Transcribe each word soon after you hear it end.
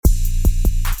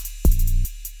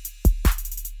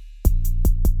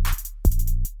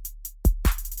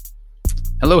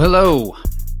Hello, hello.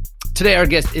 Today our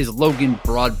guest is Logan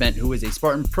Broadbent, who is a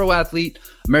Spartan pro athlete,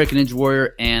 American Ninja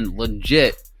Warrior, and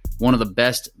legit one of the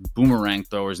best boomerang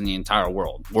throwers in the entire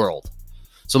world.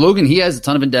 So Logan, he has a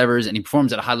ton of endeavors and he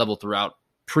performs at a high level throughout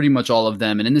pretty much all of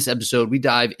them. And in this episode, we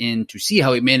dive in to see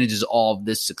how he manages all of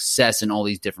this success in all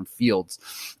these different fields.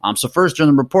 So first,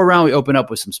 during the report round, we open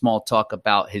up with some small talk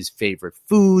about his favorite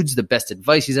foods, the best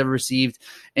advice he's ever received,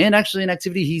 and actually an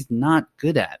activity he's not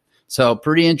good at. So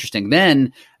pretty interesting.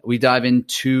 Then we dive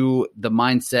into the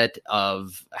mindset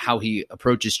of how he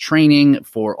approaches training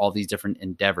for all these different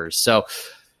endeavors. So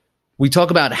we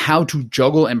talk about how to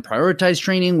juggle and prioritize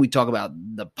training. We talk about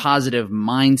the positive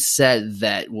mindset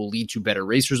that will lead to better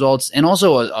race results, and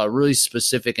also a really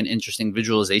specific and interesting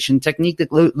visualization technique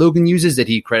that Logan uses that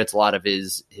he credits a lot of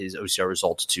his OCR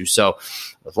results to. So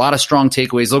a lot of strong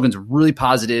takeaways. Logan's a really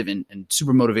positive and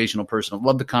super motivational person. I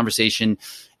love the conversation,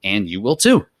 and you will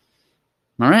too.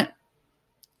 All right.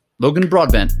 Logan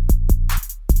Broadbent.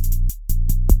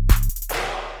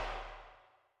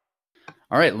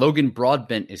 All right. Logan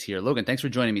Broadbent is here. Logan, thanks for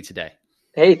joining me today.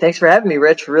 Hey, thanks for having me,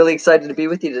 Rich. Really excited to be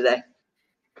with you today.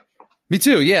 Me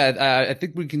too. Yeah. I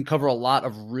think we can cover a lot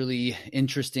of really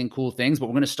interesting, cool things, but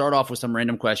we're going to start off with some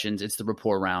random questions. It's the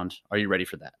rapport round. Are you ready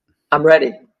for that? I'm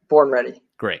ready. Born ready.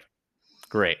 Great.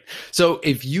 So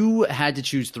if you had to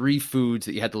choose 3 foods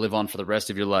that you had to live on for the rest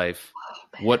of your life,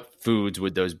 what foods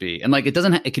would those be? And like,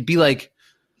 it could be like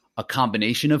a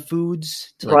combination of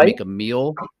foods to like make a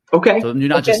meal. Okay. So you're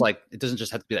not just like, it doesn't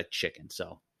just have to be like chicken.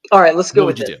 So, all right, let's go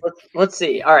with this. Let's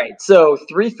see. All right. So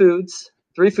 3 foods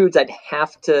I'd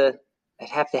have to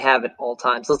have at all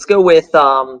times. Let's go with,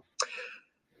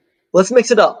 let's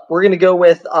mix it up. We're going to go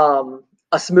with,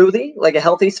 a smoothie, like a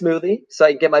healthy smoothie, so I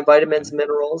can get my vitamins,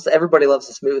 minerals. Everybody loves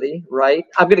a smoothie, right?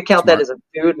 I'm going to count that as a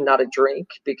food and not a drink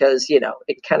because, it can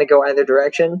kind of go either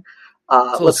direction.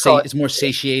 It's more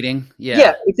satiating.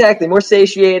 Yeah, exactly. More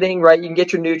satiating, right? You can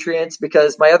get your nutrients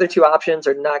because my other 2 options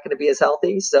are not going to be as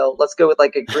healthy. So let's go with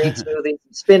like a green smoothie,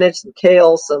 some spinach, some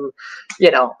kale, some,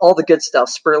 all the good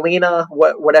stuff, spirulina,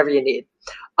 whatever you need.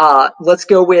 Let's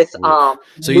go with, so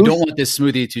you don't want this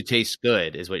smoothie to taste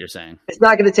good is what you're saying. It's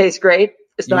not going to taste great.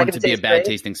 It's not going to be a bad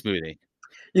tasting smoothie.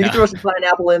 You can throw some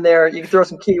pineapple in there. You can throw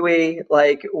some kiwi,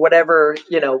 like whatever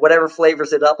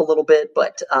flavors it up a little bit.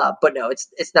 But no,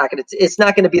 it's not going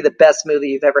to be the best smoothie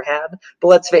you've ever had. But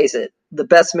let's face it, the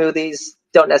best smoothies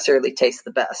don't necessarily taste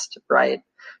the best, right?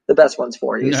 The best ones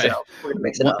for you. Right. So we're gonna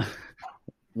mix it up.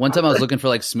 One time I was looking for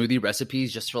like smoothie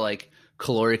recipes just for like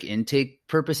caloric intake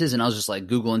purposes, and I was just like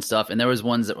Googling stuff, and there was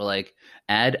ones that were like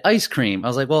add ice cream. I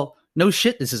was like, well, no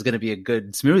shit, this is going to be a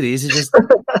good smoothie. This is just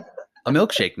a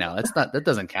milkshake now. That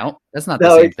doesn't count. That's not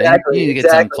the same thing. You need to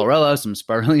get some chlorella, some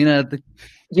spirulina.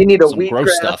 You need some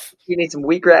gross stuff. You need some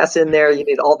wheatgrass in there. You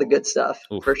need all the good stuff.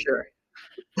 Oof. For sure.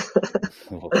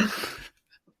 All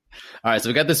right, so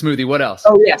we got the smoothie. What else?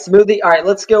 Oh yeah, smoothie. All right,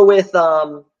 let's go with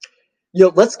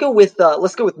let's go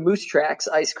with Moose Tracks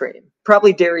ice cream.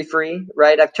 Probably dairy free,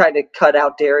 right? I've tried to cut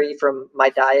out dairy from my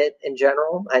diet in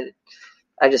general.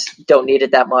 I just don't need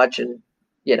it that much, and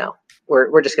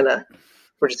we're just gonna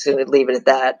leave it at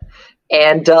that.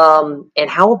 And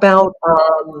how about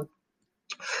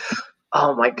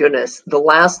oh my goodness,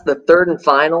 the third and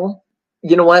final.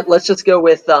 You know what? Let's just go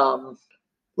with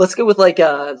like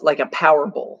a Power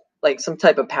Bowl, like some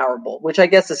type of Power Bowl, which I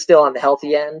guess is still on the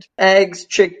healthy end. Eggs,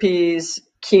 chickpeas,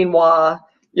 quinoa,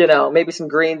 maybe some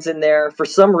greens in there. For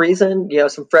some reason,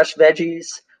 some fresh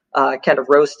veggies. Kind of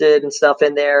roasted and stuff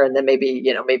in there, and then maybe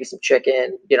some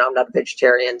chicken. I'm not a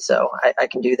vegetarian, so I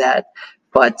can do that.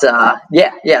 But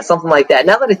yeah, something like that.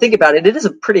 Now that I think about it, it is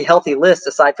a pretty healthy list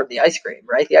aside from the ice cream,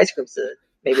 right? The ice cream's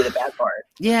maybe the bad part.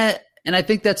 Yeah, and I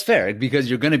think that's fair because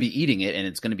you're going to be eating it, and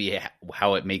it's going to be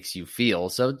how it makes you feel.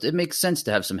 So it makes sense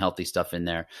to have some healthy stuff in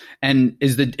there. And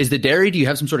is the dairy? Do you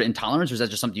have some sort of intolerance, or is that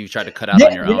just something you tried to cut out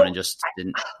on your own and just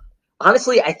didn't?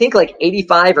 Honestly, I think like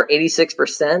 85 or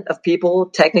 86% of people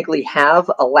technically have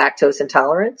a lactose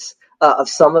intolerance of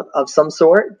some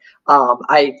sort.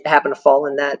 I happen to fall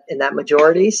in that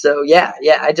majority. So yeah.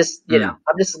 I just, I'm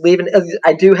just leaving.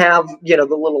 I do have, the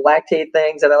little lactate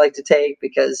things that I like to take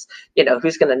because,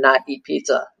 who's going to not eat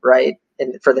pizza, right?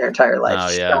 For their entire life. Oh,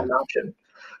 it's yeah. not an option.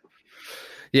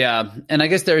 Yeah, and I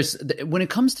guess when it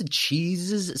comes to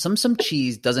cheeses, some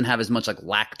cheese doesn't have as much like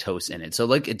lactose in it. So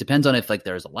like it depends on if like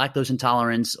there's a lactose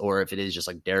intolerance or if it is just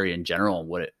like dairy in general and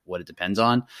what it depends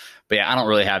on. But yeah, I don't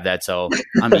really have that, so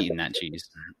I'm eating that cheese.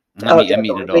 I'm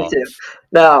eating it all. Me too.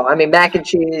 No, I mean mac and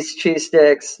cheese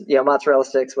sticks, mozzarella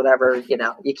sticks, whatever.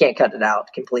 You can't cut it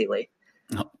out completely.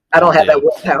 I don't have that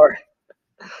willpower.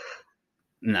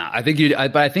 No, I think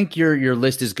but I think your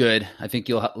list is good. I think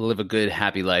you'll live a good,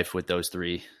 happy life with those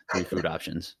three food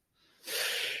options.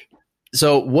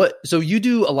 So you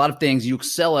do a lot of things. You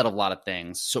excel at a lot of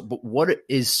things. So, but what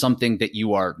is something that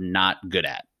you are not good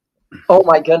at? Oh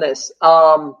my goodness.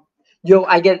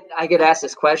 I get asked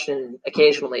this question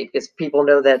occasionally because people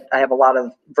know that I have a lot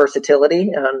of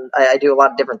versatility and I do a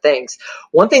lot of different things.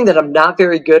 One thing that I'm not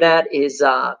very good at is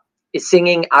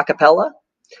singing a cappella.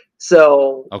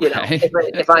 So, okay.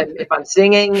 If I'm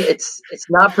singing, it's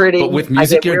not pretty. But with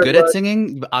music, you're good at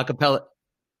singing a cappella.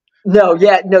 No,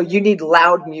 you need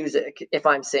loud music if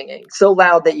I'm singing. So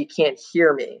loud that you can't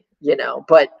hear me,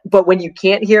 But when you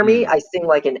can't hear me, I sing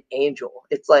like an angel.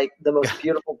 It's like the most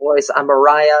beautiful voice. I'm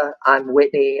Mariah, I'm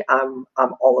Whitney, I'm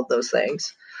all of those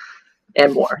things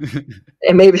and more.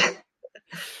 And maybe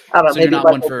I don't know. So maybe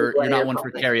you're not one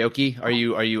for karaoke. Are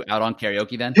you out on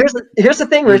karaoke then? Here's the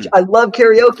thing, Rich. I love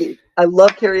karaoke.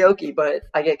 But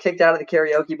I get kicked out of the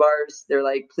karaoke bars. They're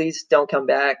like, please don't come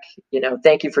back.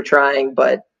 Thank you for trying,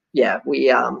 but yeah,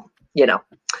 we,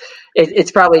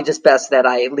 it's probably just best that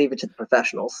I leave it to the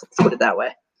professionals. Let's put it that way.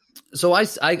 So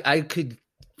I could,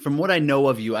 from what I know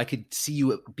of you, I could see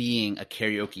you being a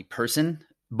karaoke person,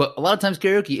 but a lot of times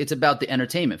karaoke, it's about the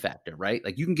entertainment factor, right?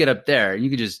 Like you can get up there and you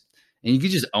can just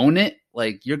own it.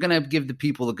 Like you're going to give the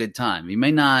people a good time. You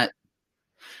might not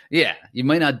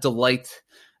delight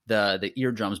the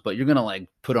eardrums, but you're going to like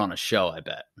put on a show, I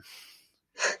bet.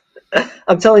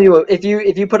 I'm telling you, if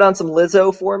you put on some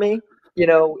Lizzo for me,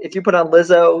 if you put on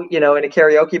Lizzo, in a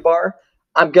karaoke bar,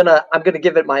 I'm gonna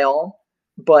give it my all,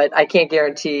 but I can't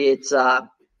guarantee it's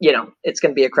it's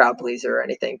gonna be a crowd pleaser or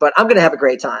anything. But I'm gonna have a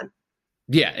great time.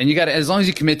 Yeah, and you got to, as long as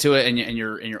you commit to it and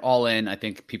you're all in, I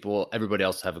think everybody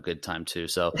else have a good time too.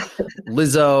 So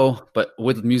Lizzo, but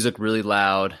with music really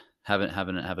loud, having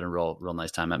a real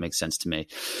nice time. That makes sense to me.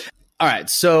 All right,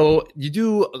 so you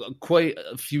do quite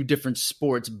a few different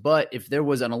sports, but if there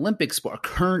was an Olympic sport, a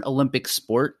current Olympic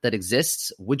sport that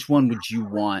exists, which one would you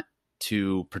want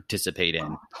to participate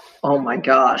in? Oh my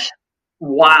gosh.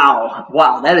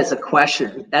 Wow. That is a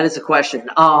question.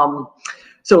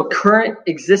 So a current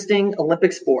existing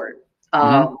Olympic sport.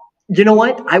 You know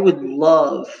what? I would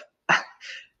love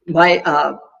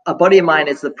a buddy of mine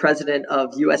is the president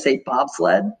of USA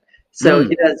Bobsled. So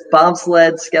he does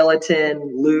bobsled,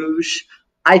 skeleton, luge.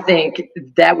 I think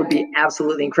that would be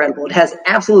absolutely incredible. It has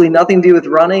absolutely nothing to do with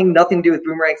running, nothing to do with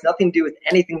boomerangs, nothing to do with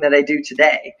anything that I do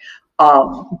today.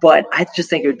 But I just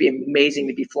think it would be amazing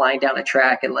to be flying down a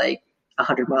track at like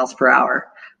 100 miles per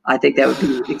hour. I think that would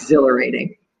be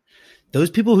exhilarating. Those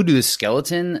people who do the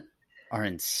skeleton are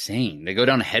insane. They go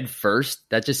down head first.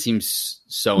 That just seems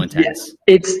so intense.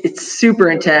 Yeah, it's super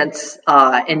intense.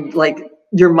 And like,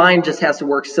 your mind just has to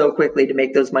work so quickly to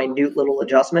make those minute little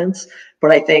adjustments.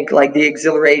 But I think like the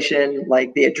exhilaration,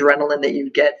 like the adrenaline that you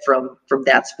get from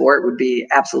that sport would be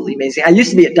absolutely amazing. I used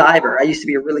to be a diver. I used to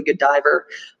be a really good diver.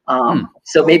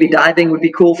 So maybe diving would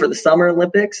be cool for the Summer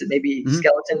Olympics and maybe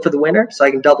skeleton for the winter. So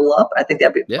I can double up. I think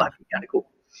that'd be kind of cool.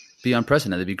 Be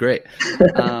unprecedented. That'd be great.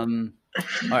 All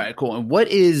right, cool. And what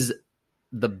is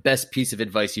the best piece of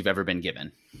advice you've ever been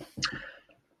given?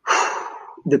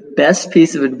 The best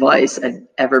piece of advice I've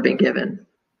ever been given.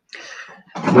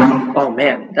 Oh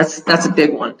man, that's a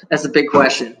big one. That's a big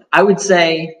question. I would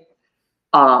say,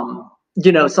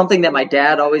 something that my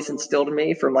dad always instilled in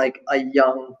me from like a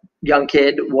young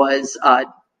kid was,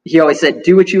 he always said,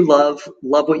 do what you love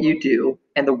what you do,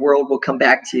 and the world will come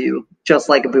back to you just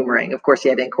like a boomerang. Of course, you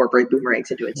had to incorporate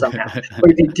boomerangs into it somehow. But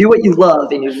if you do what you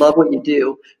love and you love what you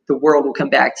do, the world will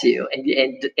come back to you.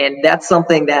 And that's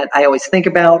something that I always think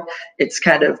about. It's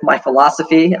kind of my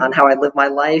philosophy on how I live my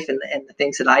life and the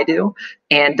things that I do.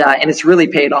 And it's really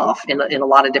paid off in a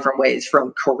lot of different ways,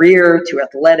 from career to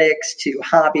athletics to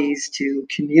hobbies to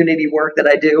community work that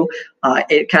I do.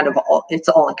 It's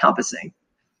all encompassing.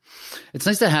 It's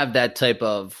nice to have that type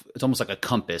of, it's almost like a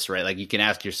compass, right? Like you can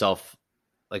ask yourself,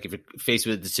 like if you're faced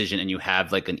with a decision and you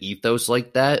have like an ethos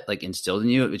like that, like instilled in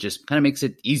you, it just kind of makes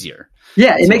it easier.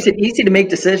 Yeah, it makes it easy to make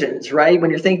decisions, right? When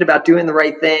you're thinking about doing the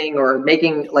right thing or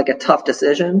making like a tough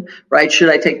decision, right? Should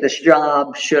I take this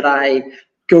job? Should I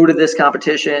go to this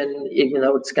competition? Even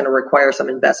though it's going to require some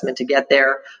investment to get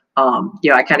there.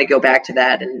 I kind of go back to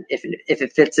that. And if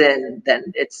it fits in,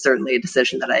 then it's certainly a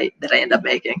decision that I end up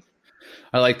making.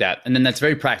 I like that. And then that's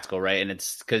very practical, right? And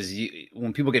it's because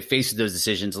when people get faced with those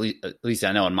decisions, at least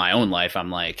I know in my own life,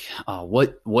 I'm like, oh,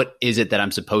 what is it that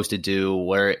I'm supposed to do?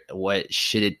 What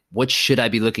should I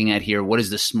be looking at here? What is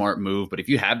the smart move? But if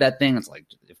you have that thing, it's like,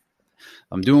 if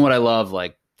I'm doing what I love,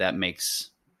 like that makes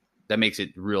that makes it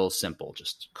real simple,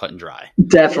 just cut and dry.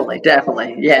 Definitely.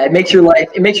 Yeah, it makes your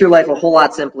life a whole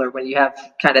lot simpler when you have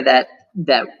kind of that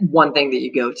one thing that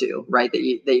you go to, right? That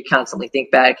you constantly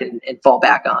think back and fall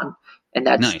back on. And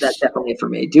that's definitely it for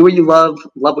me. Do what you love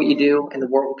what you do, and the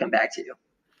world will come back to you.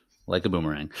 Like a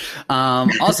boomerang.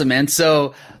 Awesome, man.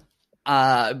 So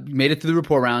made it through the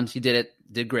report round. You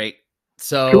did great.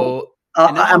 So cool.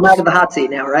 I'm out of the hot seat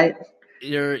now, right?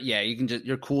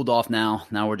 You're cooled off now.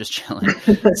 Now we're just chilling.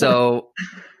 So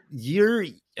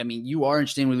you are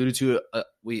interesting.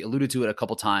 We alluded to it a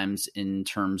couple times in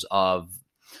terms of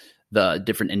the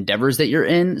different endeavors that you're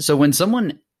in. So when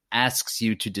someone asks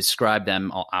you to describe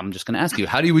them, I'm just going to ask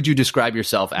you, would you describe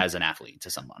yourself as an athlete to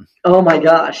someone? Oh my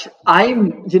gosh.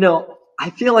 I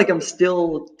feel like I'm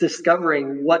still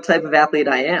discovering what type of athlete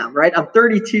I am, right? I'm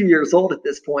 32 years old at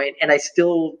this point, and I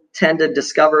still tend to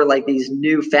discover like these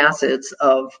new facets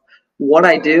of what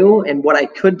I do and what I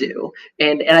could do.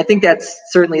 And I think that's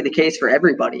certainly the case for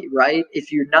everybody, right?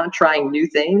 If you're not trying new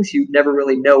things, you never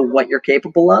really know what you're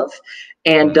capable of.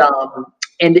 And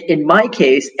in my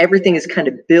case, everything is kind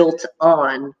of built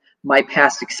on my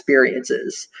past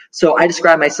experiences. So I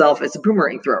describe myself as a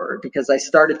boomerang thrower because I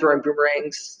started throwing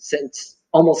boomerangs since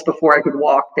almost before I could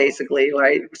walk, basically,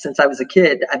 right? Since I was a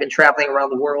kid, I've been traveling around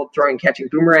the world throwing and catching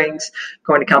boomerangs,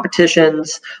 going to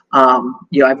competitions.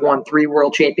 I've won 3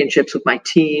 world championships with my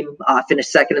team,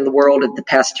 finished second in the world at the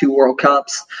past 2 World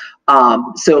Cups.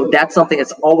 So that's something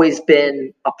that's always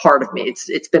been a part of me.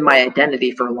 It's been my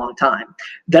identity for a long time.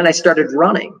 Then I started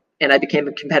running, and I became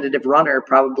a competitive runner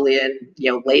probably in,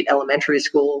 late elementary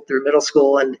school through middle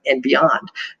school and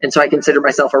beyond. And so I consider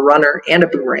myself a runner and a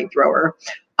boomerang thrower.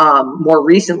 More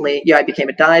recently, I became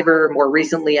a diver. More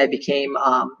recently, I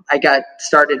got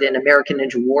started in American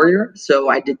Ninja Warrior. So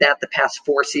I did that the past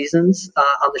 4 seasons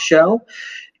on the show.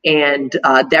 And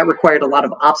that required a lot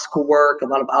of obstacle work, a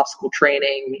lot of obstacle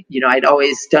training. I'd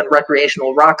always done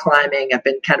recreational rock climbing. I've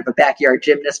been kind of a backyard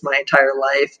gymnast my entire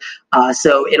life.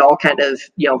 So it all kind of,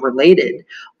 related.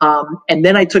 And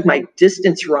then I took my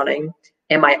distance running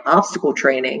and my obstacle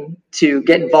training to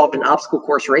get involved in obstacle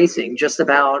course racing just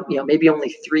about, maybe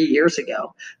only 3 years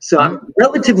ago. So I'm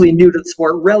relatively new to the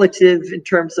sport, relative in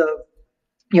terms of,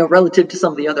 relative to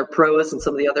some of the other pros and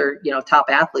some of the other, top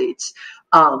athletes.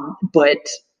 But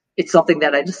it's something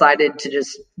that I decided to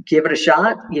just give it a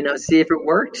shot, see if it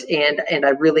worked. And I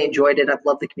really enjoyed it. I've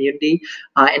loved the community,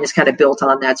 and it's kind of built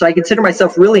on that. So I consider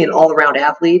myself really an all around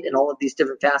athlete in all of these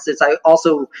different facets. I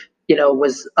also,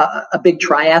 was a big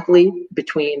triathlete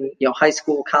between, high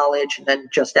school, college, and then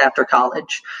just after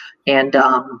college. And,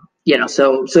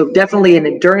 so definitely an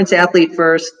endurance athlete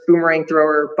first, boomerang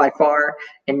thrower by far.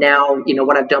 And now,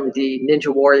 what I've done with the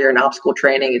Ninja Warrior and obstacle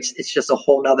training, it's just a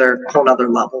whole nother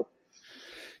level.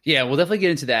 Yeah, we'll definitely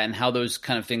get into that and how those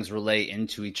kind of things relate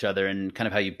into each other and kind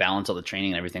of how you balance all the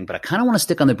training and everything. But I kind of want to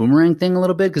stick on the boomerang thing a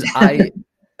little bit because I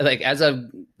as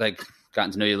I've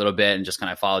gotten to know you a little bit and just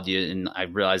kind of followed you, and I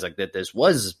realized that this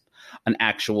was an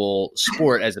actual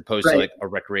sport as opposed to a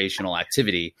recreational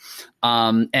activity.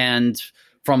 And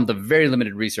from the very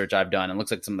limited research I've done, it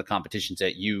looks like some of the competitions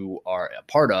that you are a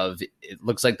part of, it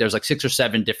looks like there's 6 or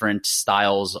 7 different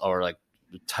styles or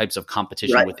types of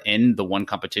competition within the one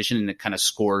competition, and it kind of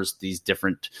scores these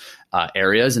different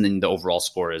areas, and then the overall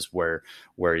score is where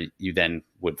you then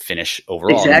would finish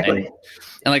overall. Exactly.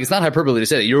 And it's not hyperbole to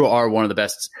say that you are one of the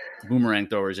best boomerang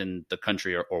throwers in the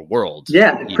country or world.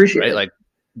 Yeah, appreciate it.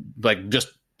 Like just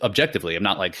objectively, I'm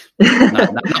not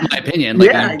not my opinion. You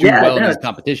do well in these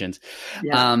competitions.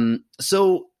 Yeah.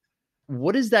 So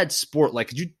what is that sport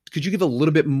like? Could you give a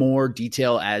little bit more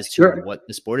detail as to what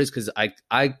the sport is? Because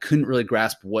I couldn't really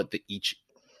grasp what the each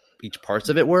parts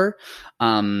of it were.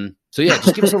 So yeah,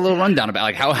 just give us a little rundown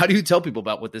about how do you tell people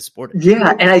about what this sport is?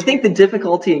 Yeah, and I think the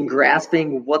difficulty in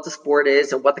grasping what the sport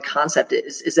is and what the concept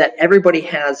is that everybody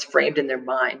has framed in their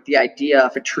mind the idea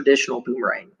of a traditional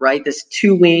boomerang, right? This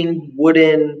 2-wing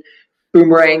wooden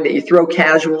boomerang that you throw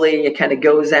casually, it kind of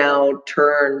goes out,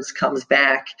 turns, comes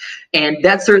back. And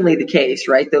that's certainly the case,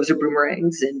 right? Those are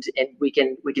boomerangs and we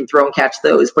can throw and catch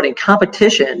those. But in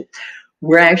competition,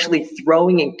 we're actually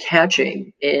throwing and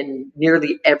catching in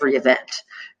nearly every event.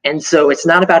 And so it's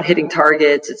not about hitting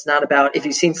targets. It's not about, if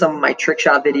you've seen some of my trick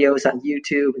shot videos on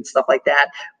YouTube and stuff like that,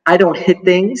 I don't hit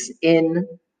things in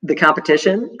the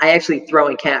competition, I actually throw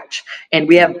and catch. And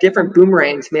we have different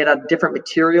boomerangs made out of different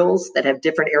materials that have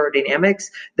different aerodynamics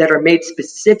that are made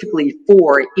specifically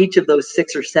for each of those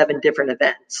 6 or 7 different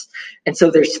events. And so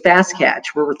there's fast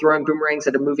catch, where we're throwing boomerangs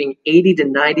that are moving 80 to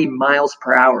 90 miles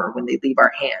per hour when they leave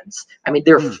our hands. I mean,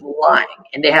 they're flying,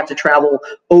 and they have to travel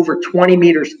over 20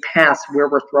 meters past where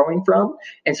we're throwing from.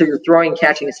 And so you're throwing and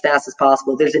catching as fast as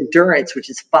possible. There's endurance, which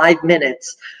is 5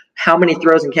 minutes. How many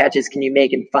throws and catches can you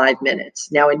make in 5 minutes?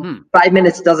 Now, in 5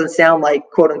 minutes doesn't sound like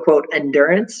quote unquote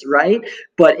endurance, right?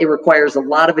 But it requires a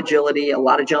lot of agility, a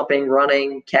lot of jumping,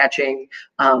 running, catching.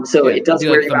 So it does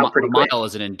wear you out pretty quick. The mile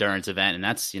is an endurance event, and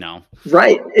that's,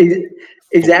 right.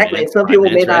 Exactly. And some people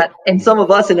may not, and some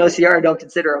of us in OCR don't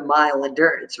consider a mile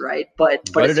endurance, right? But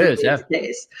it is, yeah. The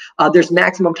case. There's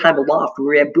maximum time aloft, where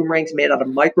we have boomerangs made out of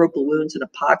micro balloons and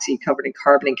epoxy covered in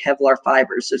carbon and Kevlar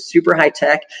fibers. So super high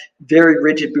tech, very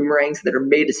rigid boomerangs that are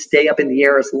made to stay up in the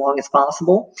air as long as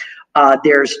possible.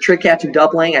 There's trick catch and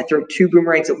doubling. I throw 2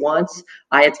 boomerangs at once.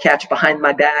 I have to catch behind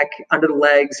my back, under the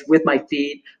legs, with my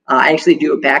feet. I actually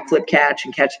do a backflip catch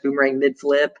and catch the boomerang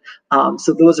mid-flip.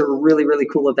 So those are really, really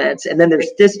cool events. And then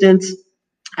there's distance.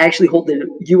 I actually hold the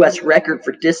U.S. record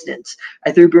for distance.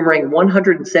 I threw boomerang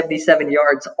 177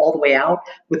 yards all the way out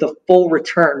with a full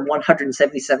return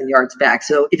 177 yards back.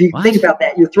 So if you think about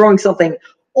that, you're throwing something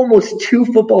almost 2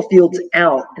 football fields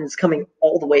out, and it's coming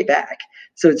all the way back.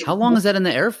 So how long is that in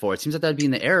the air for? It seems like that'd be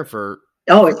in the air for.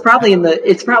 Oh, it's probably in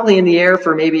the air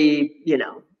for maybe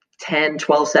 10,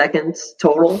 12 seconds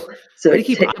total. So how do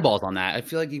you keep eyeballs on that? I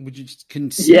feel like you just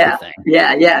couldn't see the thing.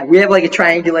 Yeah. We have like a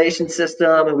triangulation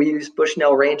system, and we use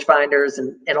Bushnell rangefinders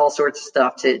and all sorts of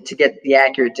stuff to get the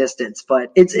accurate distance.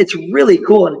 But it's really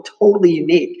cool and totally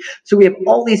unique. So we have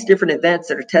all these different events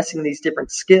that are testing these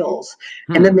different skills.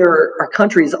 And then there are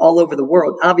countries all over the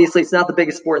world. Obviously, it's not the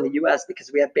biggest sport in the U.S.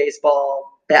 because we have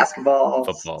baseball, basketball,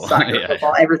 football, soccer,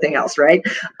 football, everything else, right?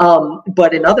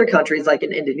 But in other countries, like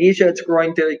in Indonesia, it's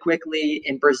growing very quickly.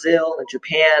 In Brazil, and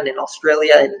Japan, and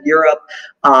Australia, and Europe,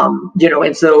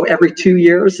 and so every 2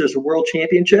 years there's a world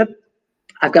championship.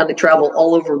 I've gotten to travel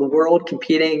all over the world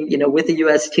competing, with the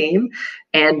U.S. team.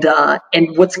 And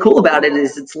what's cool about it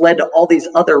is it's led to all these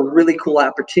other really cool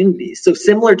opportunities. So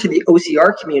similar to the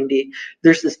OCR community,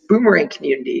 there's this boomerang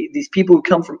community, these people who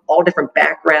come from all different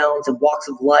backgrounds and walks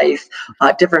of life,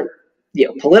 different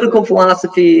political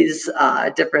philosophies,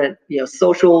 different,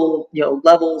 social,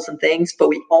 levels and things, but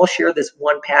we all share this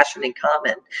one passion in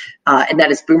common. And that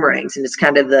is boomerangs. And it's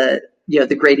kind of the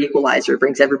great equalizer. It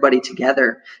brings everybody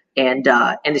together, and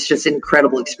it's just an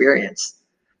incredible experience.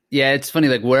 Yeah. It's funny,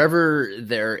 like wherever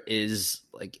there is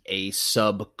like a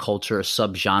subculture, a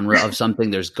subgenre of something,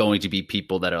 there's going to be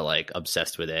people that are like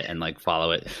obsessed with it and like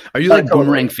follow it. Are you like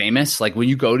boomerang famous? Like when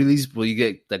you go to these, will you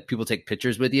get like people take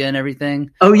pictures with you and everything?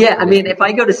 Oh yeah. I mean, if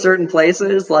I go to certain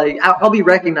places, like I'll be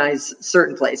recognized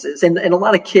certain places, and a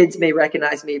lot of kids may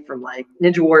recognize me from like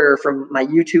Ninja Warrior, from my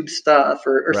YouTube stuff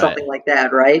or something like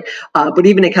that. Right. But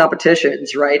even in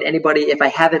competitions, right. Anybody, if I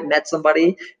haven't met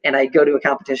somebody and I go to a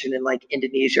competition in like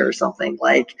Indonesia or something,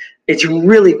 like it's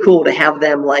really cool to have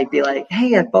them like be like,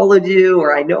 hey, I followed you,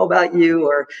 or I know about you,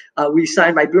 or we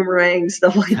signed my boomerang,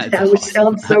 stuff like that, which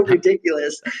sounds so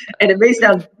ridiculous. And it may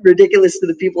sound ridiculous to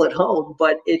the people at home,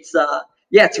 but it's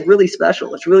it's really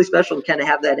special. It's really special to kind of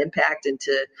have that impact, and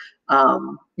to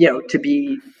to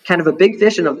be kind of a big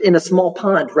fish in a small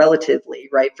pond relatively,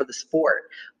 right, for the sport.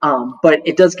 But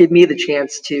it does give me the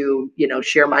chance to,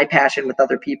 share my passion with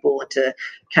other people, and to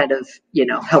kind of,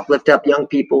 help lift up young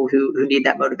people who need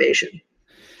that motivation.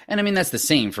 And I mean, that's the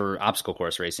same for obstacle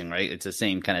course racing, right? It's the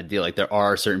same kind of deal. Like there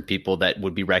are certain people that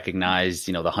would be recognized,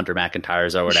 the Hunter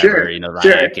McIntyres or whatever, the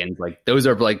Hackins, like those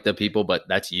are like the people, but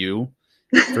that's you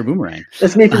for boomerang.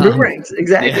 That's me for boomerangs.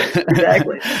 Exactly. Yeah.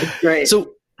 Exactly. It's great.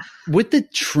 So with the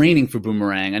training for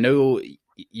boomerang, I know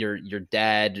your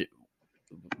dad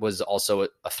was also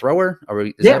a thrower, or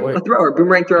a thrower,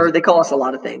 boomerang thrower. They call us a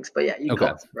lot of things, but yeah, you can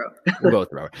call us a thrower. We'll go with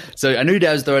thrower. So I know your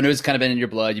dad was a thrower. I know it's kind of been in your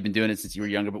blood. You've been doing it since you were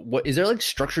younger. But what is there like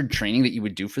structured training that you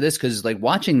would do for this? Because like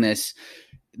watching this,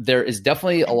 there is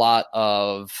definitely a lot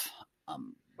of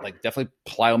definitely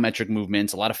plyometric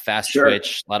movements, a lot of fast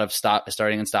twitch, a lot of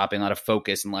starting and stopping, a lot of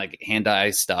focus, and like hand-eye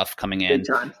stuff coming in. Big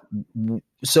time.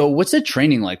 So what's the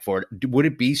training like for it? Would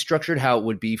it be structured how it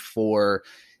would be for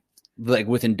like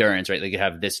with endurance, right? Like you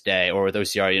have this day, or with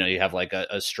OCR, you have like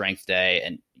a strength day,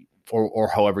 and or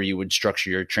however you would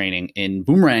structure your training. In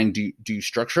boomerang, do you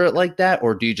structure it like that,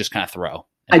 or do you just kind of throw?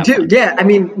 I do. Fun? Yeah. I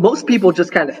mean, most people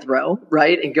just kind of throw,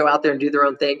 right, and go out there and do their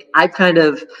own thing.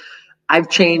 I've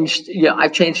changed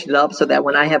it up so that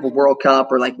when I have a World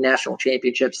Cup or like national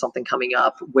championship, something coming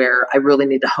up where I really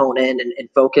need to hone in and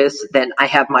focus, then I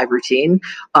have my routine.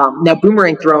 Now,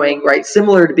 boomerang throwing, right,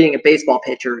 similar to being a baseball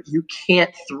pitcher, you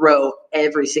can't throw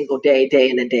every single day, day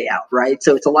in and day out, right?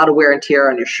 So it's a lot of wear and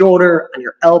tear on your shoulder, on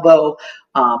your elbow.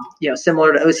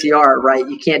 Similar to OCR, right?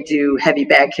 You can't do heavy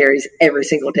bag carries every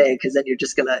single day because then you're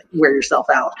just going to wear yourself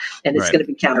out and it's going to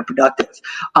be counterproductive.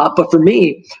 But for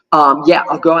me,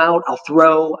 I'll go out, I'll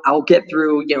throw, I'll get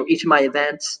through, each of my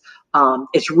events.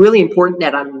 It's really important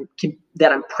that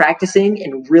I'm practicing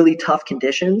in really tough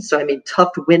conditions. So I mean,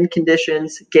 tough wind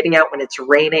conditions, getting out when it's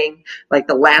raining, like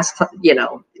the last time,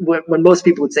 when most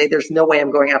people would say there's no way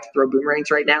I'm going out to throw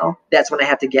boomerangs right now. That's when I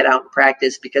have to get out and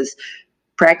practice, because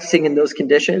practicing in those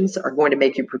conditions are going to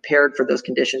make you prepared for those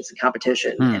conditions in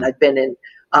competition. And I've been in,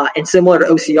 and similar to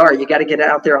OCR, you got to get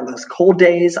out there on those cold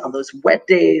days, on those wet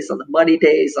days, on the muddy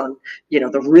days, on,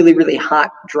 the really, really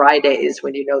hot, dry days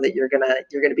when you know that you're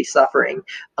going to be suffering.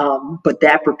 But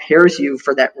that prepares you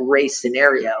for that race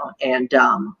scenario, and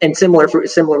similar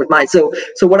with mine. So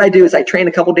what I do is I train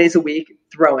a couple days a week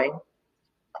throwing.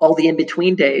 All the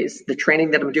in-between days, the training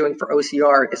that I'm doing for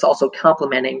OCR is also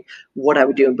complementing what I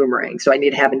would do in boomerang. So I need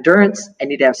to have endurance, I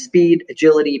need to have speed,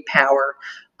 agility, power.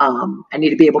 I need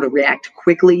to be able to react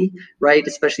quickly, right?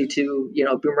 Especially to,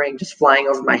 boomerang just flying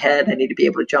over my head. I need to be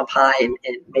able to jump high and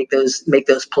make those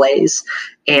plays.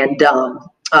 And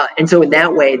so in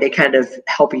that way, they kind of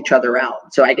help each other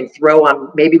out. So I can throw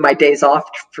on maybe my days off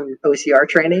from OCR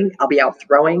training. I'll be out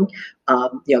throwing,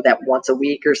 that once a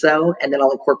week or so, and then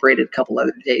I'll incorporate it a couple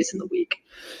other days in the week.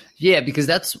 Yeah,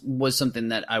 because was something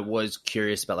that I was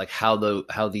curious about, like how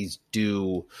these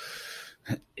do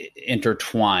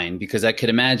intertwine, because I could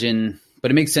imagine,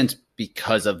 but it makes sense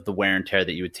because of the wear and tear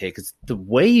that you would take. Because the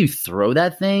way you throw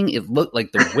that thing, it looked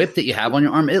like the whip that you have on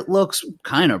your arm, it looks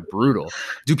kind of brutal.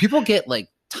 Do people get like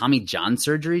Tommy John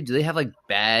surgery? Do they have like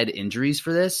bad injuries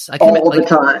for this? All the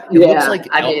time. It looks like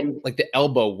like the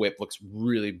elbow whip looks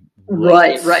really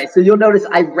rough. Right. So you'll notice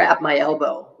I wrap my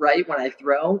elbow right when I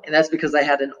throw, and that's because I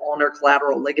had an ulnar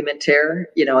collateral ligament tear,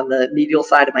 on the medial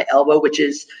side of my elbow, which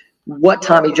is what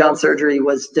Tommy John surgery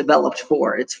was developed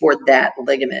for. It's for that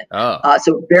ligament.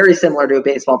 So very similar to a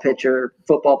baseball pitcher,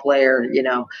 football player,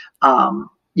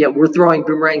 we're throwing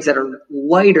boomerangs that are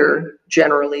lighter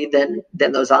generally than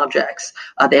those objects.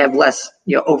 They have less,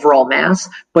 overall mass,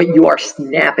 but you are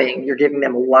snapping, you're giving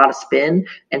them a lot of spin.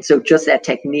 And so just that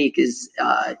technique is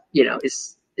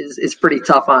pretty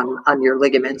tough on your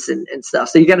ligaments and stuff.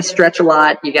 So you got to stretch a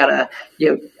lot. You got to,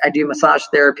 I do massage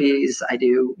therapies. I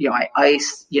do, I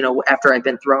ice, after I've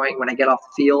been throwing when I get off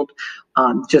the field,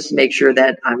 just to make sure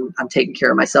that I'm taking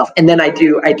care of myself. And then I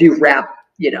do wrap,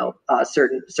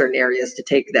 certain areas to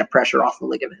take that pressure off the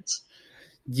ligaments.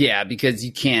 Yeah, because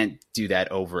you can't do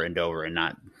that over and over and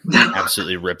not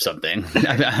absolutely rip something.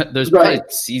 There's probably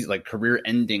like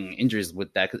career-ending injuries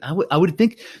with that. I would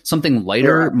think something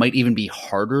lighter might even be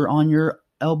harder on your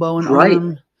elbow and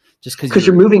arm. Just because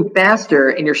you're moving faster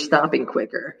and you're stopping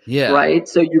quicker. Yeah. Right.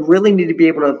 So you really need to be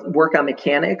able to work on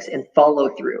mechanics and follow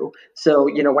through. So,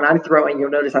 when I'm throwing, you'll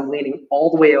notice I'm leaning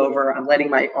all the way over. I'm letting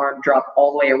my arm drop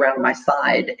all the way around my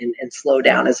side and slow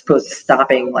down, as opposed to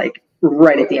stopping like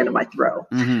right at the end of my throw.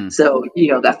 Mm-hmm. So,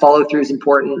 that follow through is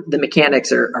important. The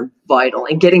mechanics are vital,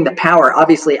 and getting the power.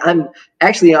 Obviously, I'm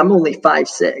only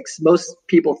 5'6". Most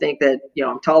people think that,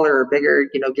 I'm taller or bigger,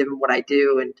 given what I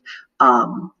do.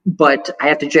 But I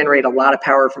have to generate a lot of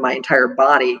power from my entire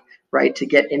body, right, to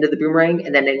get into the boomerang.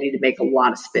 And then I need to make a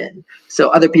lot of spin. So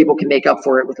other people can make up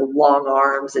for it with long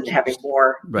arms and having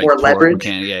more leverage.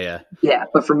 Yeah.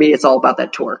 But for me, it's all about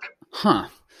that torque. Huh.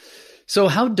 So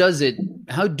how do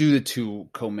the two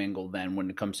commingle then when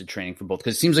it comes to training for both?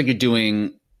 Because it seems like you're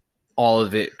doing all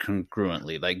of it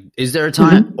congruently. Like, is there a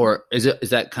time, or is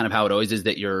that kind of how it always is,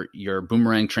 that your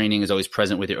boomerang training is always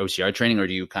present with your OCR training, or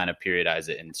do you kind of periodize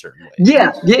it in certain ways?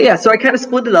 Yeah. So I kind of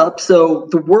split it up. So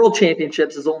the World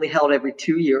Championships is only held every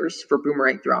 2 years for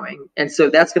boomerang throwing. And so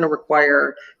that's going to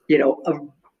require, a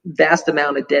vast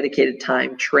amount of dedicated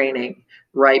time training,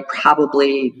 right?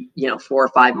 Probably, 4 or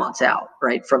 5 months out,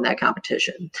 right, from that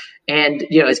competition. And,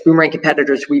 as boomerang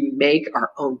competitors, we make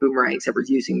our own boomerangs that we're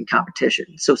using in competition.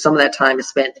 So some of that time is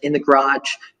spent in the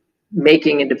garage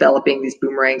making and developing these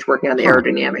boomerangs, working on the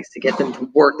aerodynamics to get them to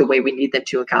work the way we need them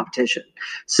to in competition.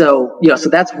 So, so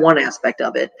that's one aspect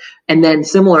of it. And then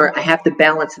similar, I have to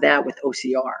balance that with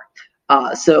OCR.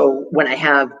 So when I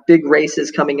have big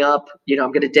races coming up,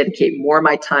 I'm going to dedicate more of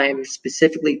my time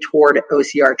specifically toward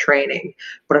OCR training.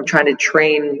 But I'm trying to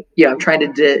train, I'm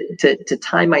trying to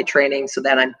time my training so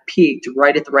that I'm peaked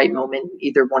right at the right moment in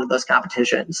either one of those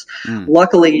competitions.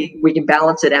 Luckily, we can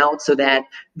balance it out so that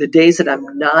the days that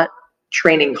I'm not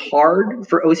training hard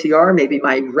for OCR, maybe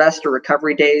my rest or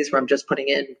recovery days where I'm just putting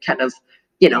in kind of,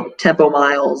 tempo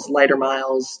miles, lighter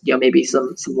miles, maybe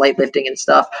some light lifting and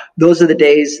stuff. Those are the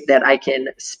days that I can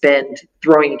spend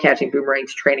throwing and catching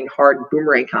boomerangs, training hard in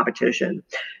boomerang competition,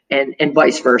 and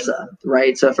vice versa,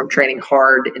 right? So if I'm training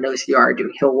hard in OCR,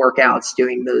 doing hill workouts,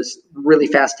 doing those really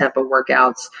fast tempo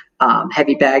workouts,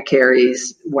 heavy bag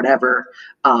carries, whatever,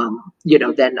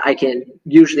 then I can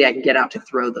get out to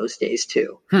throw those days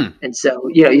too. And so,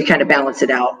 you kind of balance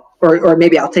it out, or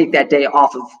maybe I'll take that day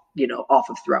off of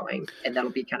throwing, and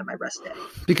that'll be kind of my rest day.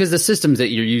 Because the systems that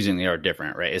you're using, they are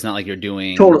different, right? It's not like you're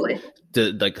doing totally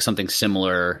like something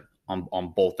similar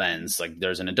on both ends. Like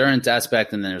there's an endurance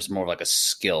aspect, and then there's more of like a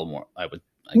skill. More, right.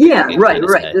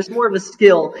 There's more of a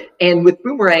skill, and with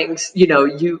boomerangs,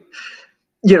 the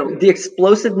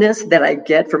explosiveness that I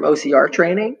get from OCR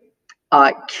training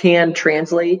can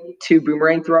translate to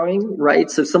boomerang throwing, right?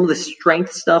 So some of the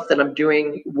strength stuff that I'm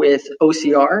doing with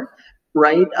OCR,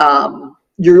 right?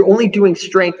 You're only doing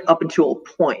strength up until a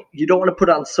point. You don't want to put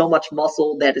on so much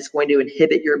muscle that it's going to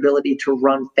inhibit your ability to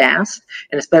run fast,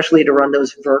 and especially to run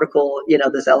those vertical,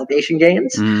 those elevation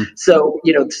gains. So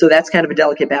that's kind of a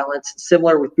delicate balance.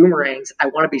 Similar with boomerangs, I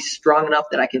want to be strong enough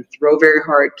that I can throw very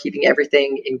hard, keeping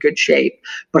everything in good shape,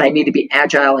 but I need to be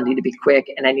agile, I need to be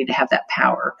quick, and I need to have that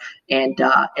power. And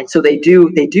so they do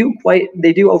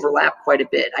overlap quite a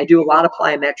bit. I do a lot of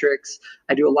plyometrics.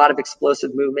 I do a lot of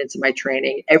explosive movements in my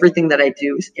training. Everything that I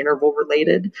do is interval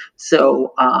related.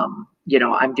 So,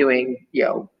 I'm doing,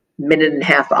 minute and a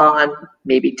half on,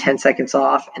 maybe 10 seconds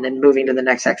off, and then moving to the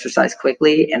next exercise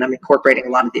quickly. And I'm incorporating a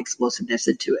lot of the explosiveness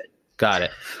into it. Got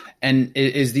it. And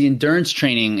is the endurance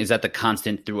training, is that the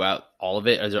constant throughout all of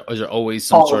it? Is there always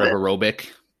some sort of aerobic?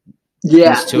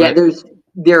 There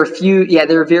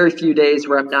are very few days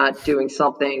where I'm not doing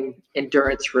something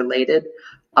endurance related.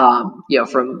 From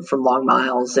long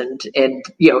miles and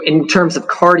in terms of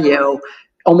cardio,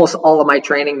 almost all of my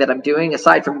training that I'm doing,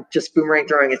 aside from just boomerang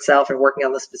throwing itself and working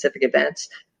on the specific events,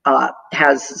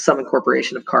 has some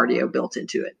incorporation of cardio built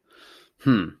into it.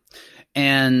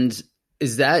 And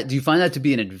do you find that to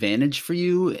be an advantage for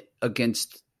you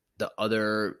against the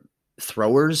other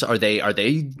throwers? Are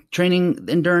they training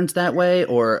endurance that way,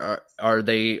 or are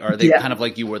they kind of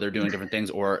like you where they're doing different things,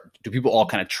 or do people all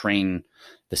kind of train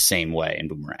the same way in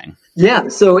boomerang? Yeah.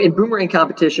 So in boomerang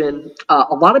competition,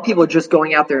 a lot of people are just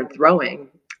going out there and throwing,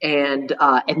 and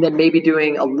then maybe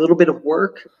doing a little bit of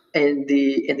work in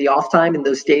the off time in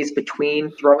those days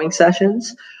between throwing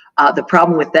sessions. The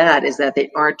problem with that is that they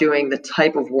aren't doing the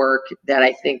type of work that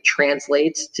I think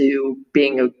translates to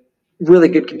being a really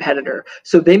good competitor.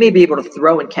 So they may be able to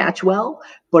throw and catch well,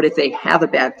 but if they have a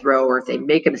bad throw or if they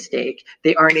make a mistake,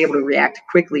 they aren't able to react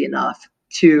quickly enough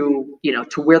to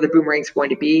where the boomerang's going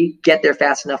to be, get there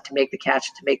fast enough to make the catch,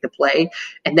 to make the play.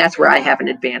 And that's where I have an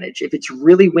advantage. If it's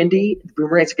really windy, the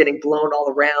boomerangs are getting blown all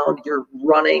around, you're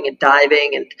running and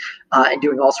diving and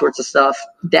doing all sorts of stuff,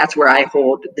 that's where I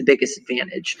hold the biggest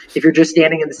advantage. If you're just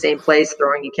standing in the same place,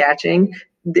 throwing and catching,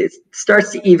 it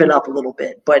starts to even up a little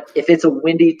bit. But if it's a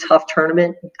windy, tough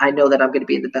tournament, I know that I'm going to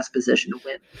be in the best position to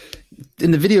win.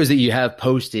 In the videos that you have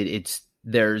posted,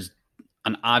 there's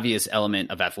an obvious element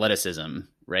of athleticism,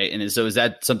 right? And so is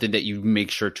that something that you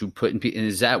make sure to put in? And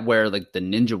is that where like the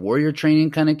Ninja Warrior training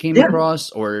kind of came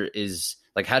across, or is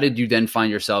like, how did you then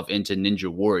find yourself into Ninja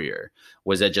Warrior?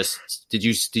 Was that just, did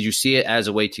you see it as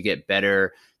a way to get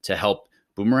better to help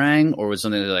boomerang, or was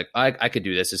something like, I could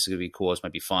do this. This is going to be cool. This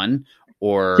might be fun.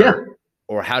 Or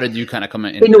how did you kind of come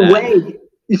in a way?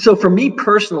 So for me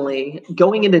personally,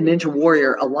 going into Ninja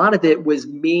Warrior, a lot of it was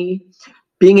me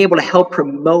being able to help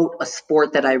promote a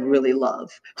sport that I really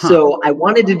love. So I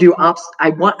wanted to do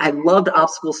I loved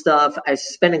obstacle stuff. I was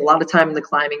spending a lot of time in the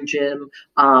climbing gym.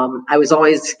 I was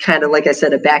always kind of, like I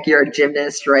said, a backyard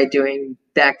gymnast, right? Doing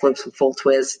backflips with full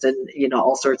twist and,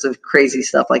 all sorts of crazy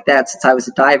stuff like that since I was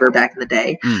a diver back in the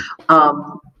day.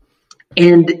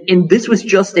 And this was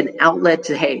just an outlet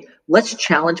to, hey, let's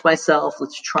challenge myself.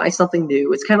 Let's try something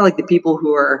new. It's kind of like the people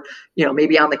who are,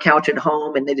 maybe on the couch at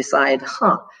home and they decide,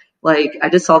 like, I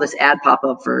just saw this ad pop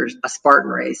up for a Spartan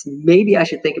race. Maybe I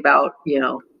should think about,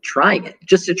 trying it,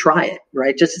 just to try it,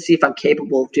 right? Just to see if I'm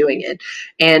capable of doing it.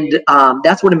 And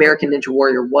that's what American Ninja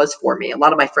Warrior was for me. A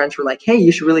lot of my friends were like, hey,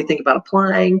 you should really think about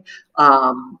applying.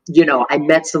 I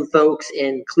met some folks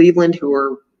in Cleveland who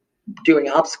were doing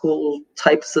obstacle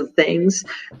types of things.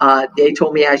 They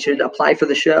told me I should apply for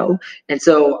the show. And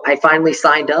so I finally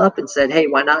signed up and said, hey,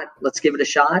 why not? Let's give it a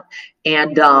shot.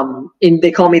 And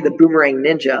they call me the boomerang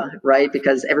ninja, right?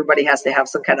 Because everybody has to have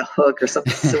some kind of hook or some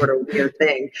sort of weird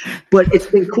thing. But it's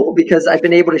been cool because I've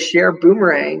been able to share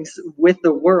boomerangs with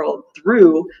the world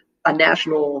through a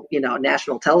national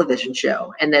television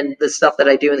show. And then the stuff that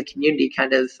I do in the community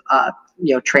kind of,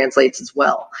 translates as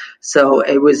well. So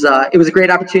it was a great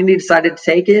opportunity, decided to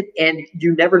take it. And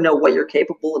you never know what you're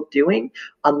capable of doing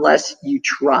unless you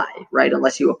try, right?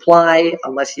 Unless you apply,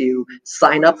 unless you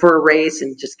sign up for a race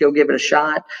and just go give it a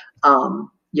shot.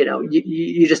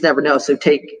 You just never know. So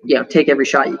take every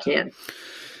shot you can.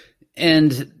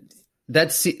 And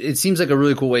it seems like a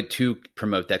really cool way to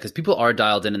promote that, because people are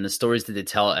dialed in, and the stories that they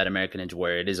tell at American Ninja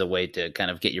Warrior, it is a way to kind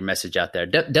of get your message out there.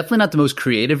 Definitely not the most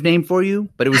creative name for you,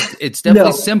 but it's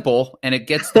definitely simple and it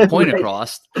gets the point right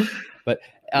across. But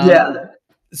yeah.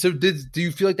 So do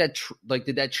you feel like that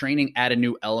did that training add a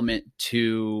new element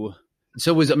to?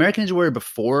 So was American Ninja Warrior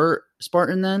before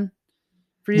Spartan then?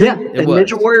 For you? Yeah,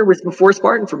 Ninja Warrior was before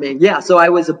Spartan for me. Yeah, so I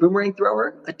was a boomerang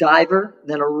thrower, a diver,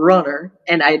 then a runner,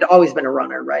 and I'd always been a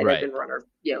runner, right? I've been a runner,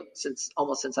 since I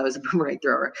was a boomerang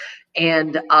thrower,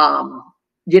 and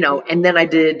and then I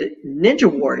did Ninja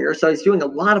Warrior. So I was doing a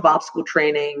lot of obstacle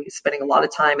training, spending a lot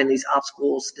of time in these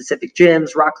obstacle-specific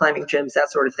gyms, rock climbing gyms,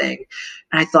 that sort of thing.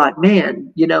 And I thought,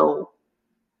 man,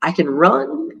 I can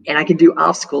run and I can do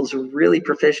obstacles really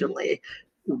proficiently.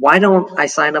 Why don't I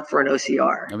sign up for an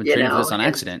OCR? I've been training for this on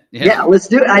accident. Yeah, let's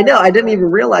do it. I know. I didn't even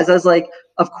realize. I was like,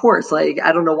 of course. Like,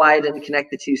 I don't know why I didn't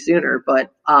connect the two sooner,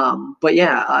 but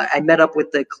yeah, I met up with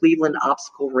the Cleveland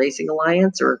Obstacle Racing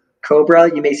Alliance, or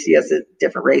Cobra. You may see us at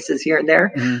different races here and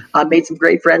there. Mm-hmm. Made some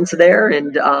great friends there,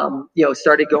 and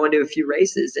started going to a few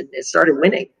races, and it started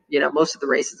winning. Most of the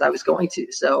races I was going to.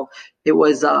 So it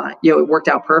was, it worked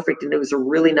out perfect, and it was a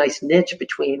really nice niche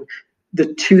between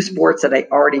the two sports that I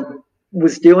already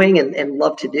was doing and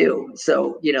love to do.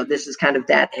 So, this is kind of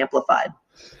that amplified.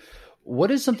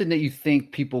 What is something that you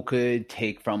think people could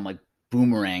take from like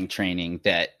boomerang training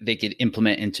that they could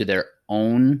implement into their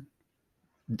own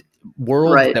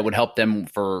world that would help them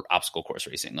for obstacle course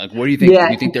racing? Like, what do you think? Do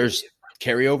you think there's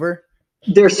carryover?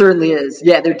 There certainly is.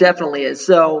 Yeah, there definitely is.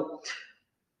 So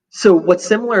what's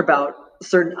similar about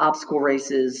certain obstacle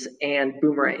races and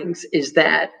boomerangs is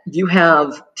that you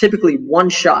have typically one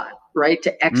shot, right,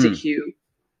 to execute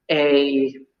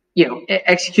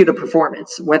execute a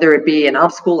performance, whether it be an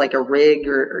obstacle like a rig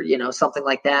or something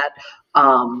like that,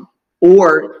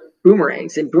 or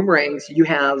boomerangs. In boomerangs, you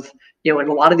have, in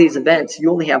a lot of these events,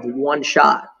 you only have one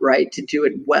shot, right, to do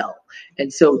it well.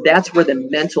 And so that's where the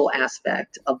mental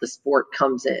aspect of the sport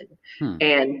comes in.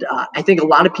 And I think a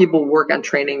lot of people work on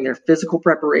training their physical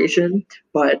preparation,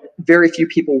 but very few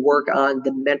people work on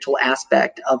the mental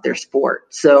aspect of their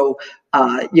sport. So,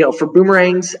 for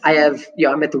boomerangs, I have,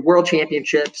 I'm at the World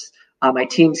Championships. My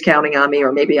team's counting on me,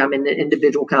 or maybe I'm in an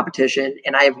individual competition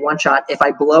and I have one shot. If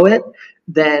I blow it,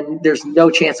 then there's no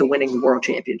chance of winning the world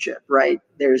championship, right?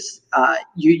 There's,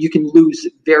 you can lose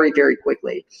very, very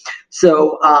quickly.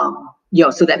 So,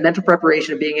 so that mental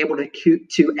preparation of being able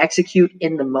to execute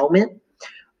in the moment,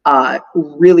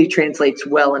 really translates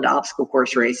well into obstacle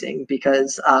course racing,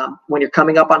 because when you're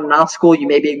coming up on an obstacle, you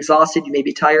may be exhausted, you may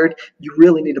be tired. You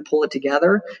really need to pull it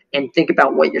together and think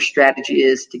about what your strategy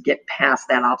is to get past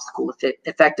that obstacle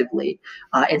effectively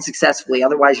and successfully.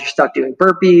 Otherwise, you're stuck doing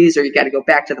burpees, or you got to go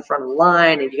back to the front of the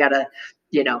line, and you got to,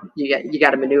 you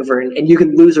got to maneuver, and you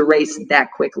can lose a race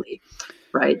that quickly.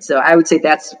 Right. So I would say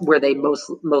that's where they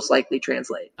most likely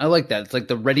translate. I like that. It's like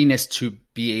the readiness to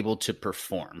be able to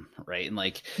perform. Right. And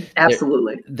like,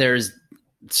 absolutely. There's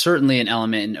certainly an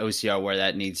element in OCR where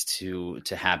that needs to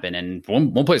happen. And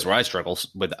one place where I struggle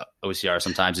with OCR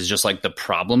sometimes is just like the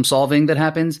problem solving that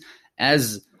happens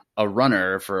as a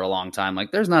runner for a long time.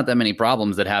 Like, there's not that many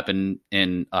problems that happen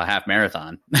in a half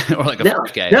marathon or like a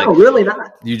 5K. No, like, really not.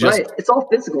 You just, right. It's all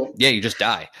physical. Yeah. You just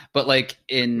die. But like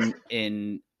in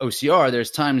OCR,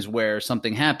 there's times where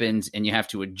something happens and you have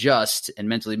to adjust and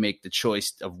mentally make the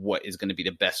choice of what is going to be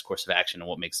the best course of action and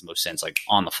what makes the most sense, like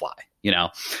on the fly,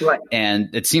 Right. And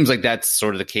it seems like that's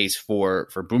sort of the case for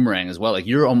boomerang as well. Like,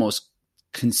 you're almost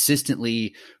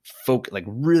consistently like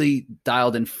really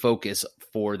dialed in focus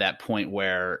for that point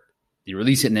where you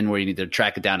release it and then where you need to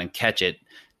track it down and catch it,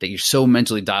 that you're so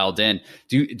mentally dialed in.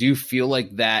 Do you feel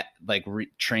like that, like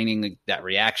training that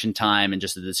reaction time and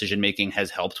just the decision making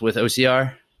has helped with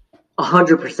OCR?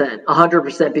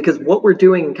 100%, because what we're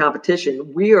doing in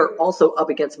competition, we are also up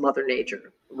against Mother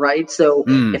Nature, right? So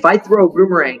if I throw a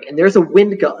boomerang and there's a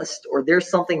wind gust or there's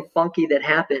something funky that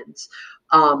happens,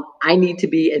 I need to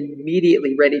be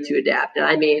immediately ready to adapt. And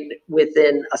I mean,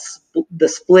 within the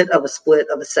split of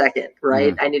a second,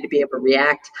 right? I need to be able to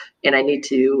react, and I need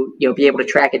to, be able to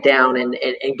track it down and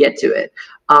get to it.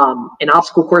 In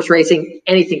obstacle course racing,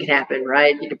 anything can happen,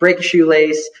 right? You can break a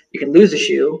shoelace, you can lose a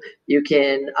shoe, you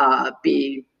can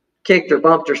be kicked or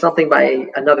bumped or something by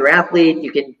another athlete.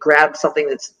 You can grab something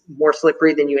that's more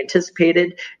slippery than you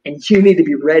anticipated, and you need to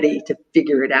be ready to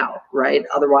figure it out, right?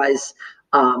 Otherwise,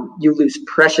 you lose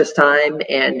precious time,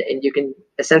 and you can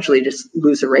essentially just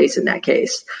lose a race in that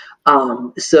case.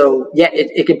 So yeah,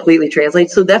 it completely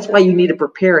translates. So that's why you need to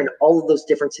prepare in all of those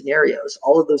different scenarios,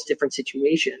 all of those different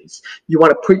situations. You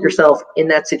want to put yourself in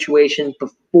that situation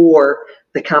before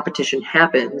the competition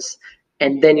happens,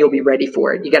 and then you'll be ready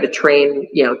for it. You got to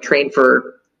train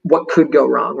for what could go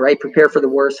wrong, right? Prepare for the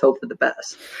worst, hope for the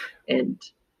best. And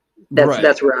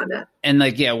that's where I'm at. And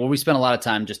we spend a lot of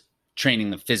time just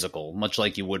training the physical, much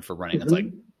like you would for running. It's like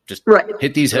just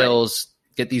hit these hills,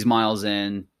 get these miles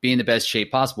in, be in the best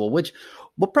shape possible, which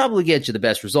will probably get you the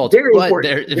best results.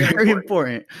 Very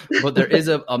important. But there is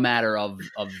a matter of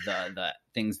the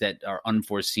things that are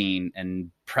unforeseen,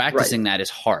 and practicing that is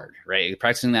hard, right?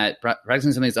 Practicing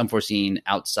something that's unforeseen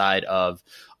outside of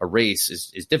a race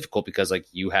is difficult, because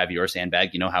you have your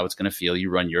sandbag, you know how it's going to feel, you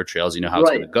run your trails, you know how it's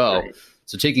going to go.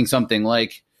 So taking something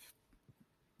like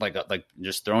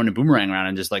just throwing a boomerang around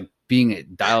and just being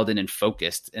dialed in and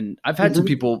focused. And I've had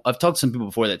I've talked to some people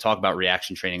before that talk about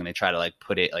reaction training, and they try to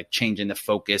put it changing the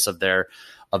focus of their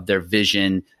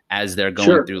vision as they're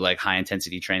going through high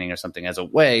intensity training or something, as a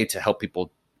way to help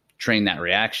people train that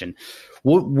reaction.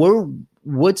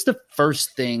 What's the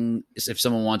first thing if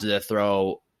someone wanted to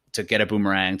throw a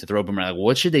boomerang,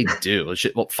 what should they do?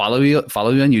 Follow you on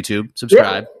YouTube,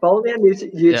 subscribe. Yeah, follow me on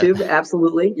YouTube. Yeah.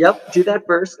 Absolutely. Yep. Do that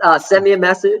first. Send me a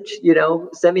message,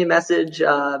 on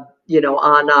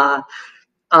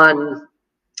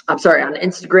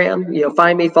Instagram,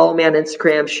 find me, follow me on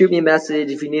Instagram, shoot me a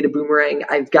message if you need a boomerang.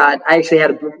 I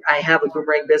have a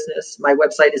boomerang business. My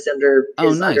website is under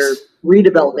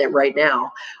redevelopment right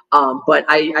now. But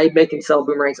I make and sell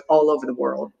boomerangs all over the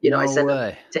world. I send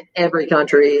them to every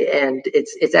country, and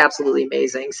it's absolutely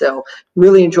amazing. So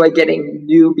really enjoy getting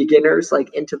new beginners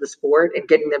into the sport and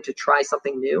getting them to try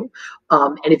something new.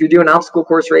 And if you're doing obstacle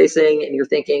course racing and you're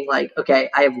thinking okay,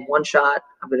 I have one shot,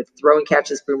 I'm going to throw and catch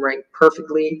this boomerang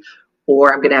perfectly,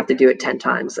 or I'm going to have to do it 10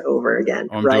 times over again,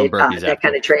 right? That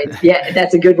kind of train. Yeah,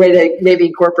 that's a good way to maybe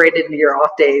incorporate it into your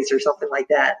off days or something like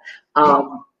that.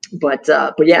 But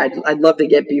yeah, I'd love to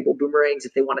get people boomerangs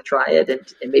if they want to try it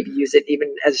and maybe use it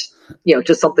even as,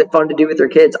 just something fun to do with their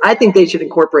kids. I think they should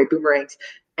incorporate boomerangs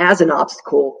as an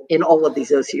obstacle in all of these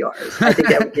OCRs. I think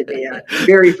that would give me a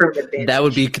very firm advantage. That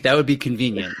would be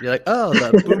convenient. You're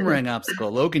the boomerang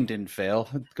obstacle. Logan didn't fail.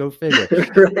 Go figure.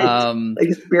 Right. Like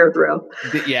a spear throw.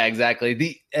 Yeah,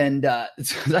 exactly. So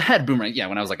I had boomerang,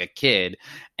 when I was a kid,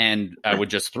 and I would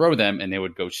just throw them and they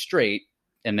would go straight.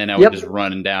 And then I would just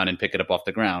run down and pick it up off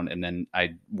the ground, and then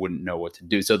I wouldn't know what to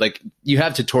do. So you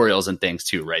have tutorials and things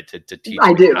too, right? To teach.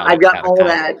 I do. I've got all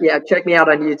that. Yeah. Check me out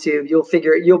on YouTube. You'll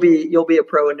figure it. You'll be a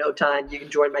pro in no time. You can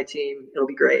join my team. It'll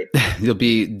be great. You'll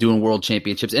be doing world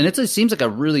championships. And it seems like a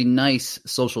really nice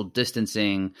social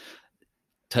distancing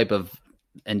type of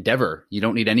endeavor. You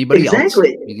don't need anybody else.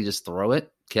 You can just throw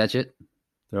it, catch it.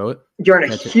 Throw it. You're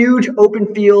in a huge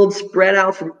open field, spread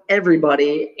out from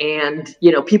everybody, and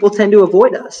people tend to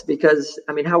avoid us because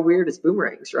how weird is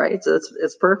boomerangs, right? So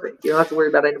it's perfect. You don't have to worry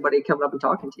about anybody coming up and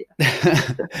talking to you.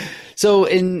 So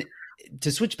to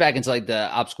switch back into the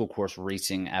obstacle course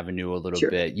racing avenue a little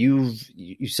bit, you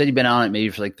said you've been on it maybe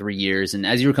for 3 years, and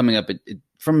as you were coming up,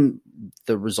 from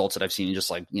the results that I've seen,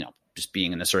 just just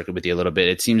being in the circuit with you a little bit,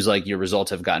 it seems like your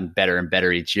results have gotten better and better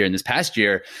each year. And this past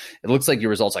year, it looks like your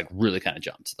results really kind of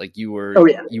jumped. You were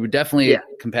definitely a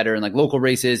competitor in local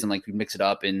races, and you mix it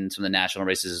up in some of the national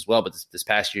races as well. But this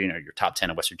past year, you're top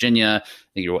 10 in West Virginia. I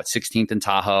think you're 16th in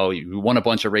Tahoe. You won a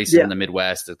bunch of races in the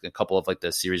Midwest, a couple of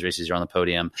the series races you're on the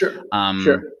podium. Sure.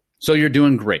 So you're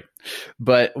doing great.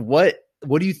 But what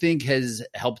do you think has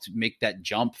helped make that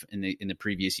jump in the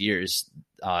previous years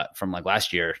from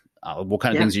last year? What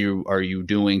kind of things are you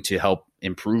doing to help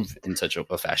improve in such a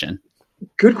fashion?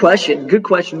 Good question.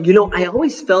 I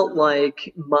always felt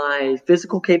like my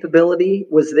physical capability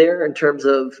was there in terms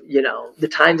of, the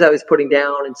times I was putting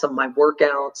down and some of my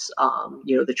workouts,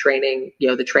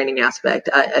 the training aspect.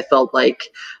 I felt like,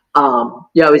 I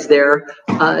was there.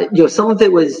 Some of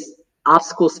it was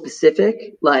obstacle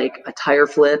specific, like a tire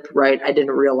flip, right? I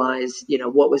didn't realize,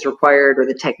 what was required or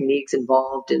the techniques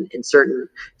involved in certain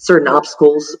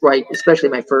obstacles, right? Especially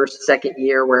my second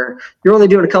year where you're only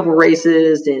doing a couple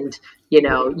races and,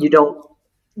 you don't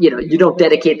you don't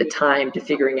dedicate the time to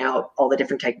figuring out all the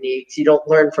different techniques. You don't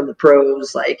learn from the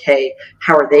pros, like, hey,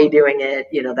 how are they doing it?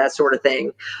 That sort of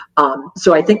thing.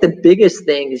 So I think the biggest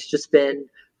thing has just been,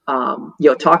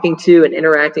 talking to and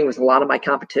interacting with a lot of my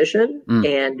competition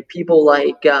and people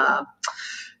like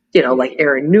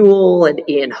Aaron Newell and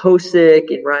Ian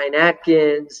Hosick and Ryan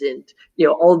Atkins and,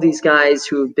 all of these guys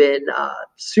who have been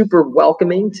super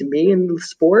welcoming to me in the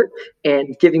sport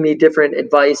and giving me different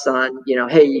advice on,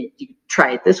 hey, you can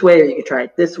try it this way or you can try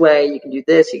it this way. You can do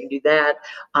this, you can do that.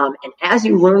 And as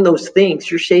you learn those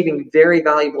things, you're shaving very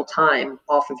valuable time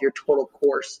off of your total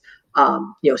course,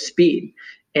 speed.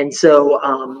 And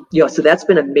so, so that's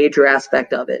been a major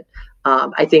aspect of it.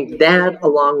 I think that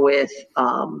along with,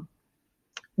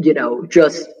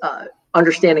 just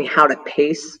understanding how to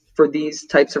pace for these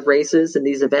types of races and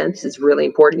these events is really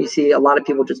important. You see a lot of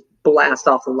people just blast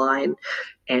off the line,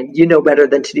 and better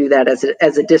than to do that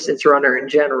as a distance runner in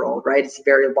general, right? It's a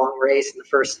very long race, and the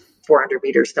first 400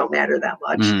 meters don't matter that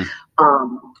much.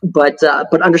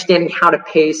 But understanding how to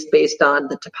pace based on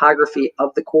the topography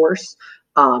of the course,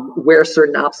 where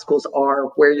certain obstacles are,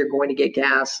 where you're going to get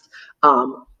gassed,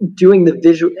 doing the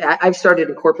visual. I've started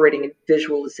incorporating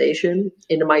visualization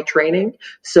into my training.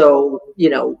 So,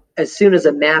 as soon as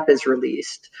a map is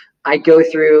released, I go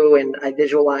through and I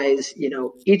visualize,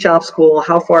 each obstacle,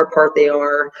 how far apart they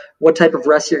are, what type of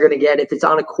rest you're going to get. If it's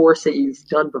on a course that you've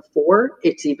done before,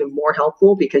 it's even more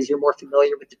helpful because you're more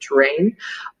familiar with the terrain.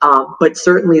 But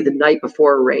certainly the night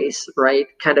before a race, right?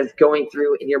 Kind of going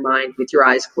through in your mind with your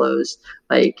eyes closed,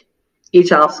 like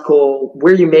each obstacle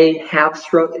where you may have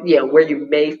where you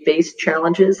may face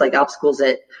challenges, like obstacles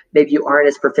that maybe you aren't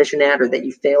as proficient at or that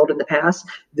you failed in the past.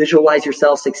 Visualize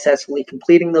yourself successfully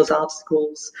completing those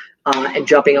obstacles and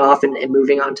jumping off and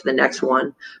moving on to the next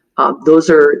one. Those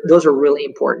are really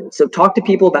important. So talk to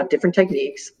people about different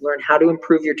techniques, learn how to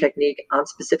improve your technique on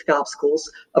specific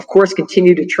obstacles. Of course,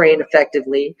 continue to train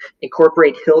effectively,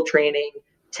 incorporate hill training,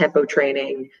 tempo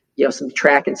training, some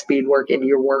track and speed work into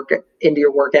your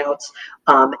workouts.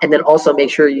 And then also make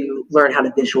sure you learn how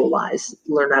to visualize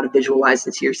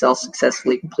and see yourself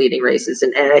successfully completing races.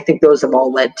 And I think those have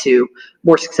all led to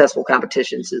more successful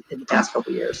competitions in the past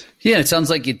couple of years. Yeah. It sounds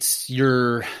like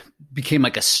became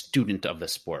like a student of the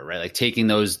sport, right? Like taking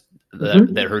those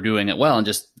that are doing it well and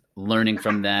just learning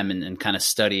from them and kind of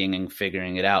studying and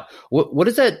figuring it out. What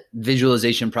is that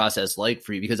visualization process like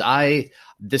for you? Because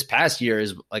this past year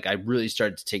is like, I really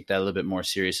started to take that a little bit more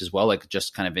serious as well. Like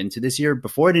just kind of into this year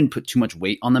before, I didn't put too much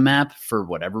weight on the map for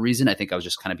whatever reason. I think I was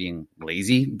just kind of being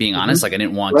lazy, being honest. Like I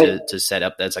didn't want to set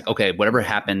up that it's like, okay, whatever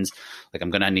happens, like I'm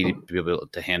going to need to be able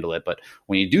to handle it. But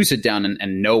when you do sit down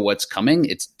and know what's coming,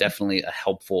 it's definitely a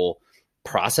helpful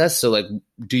process. So like,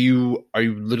 are you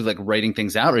literally like writing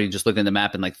things out, or are you just looking at the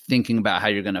map and like thinking about how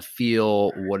you're going to feel,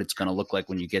 what it's going to look like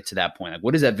when you get to that point? Like,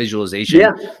 what is that visualization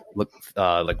look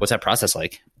like? What's that process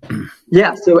like?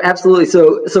 Yeah, so absolutely.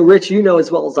 So Rich,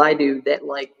 as well as I do that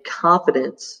like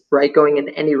confidence, right? Going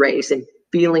into any race and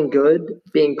feeling good,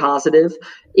 being positive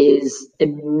is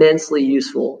immensely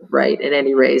useful, right? In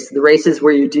any race. The races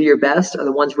where you do your best are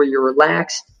the ones where you're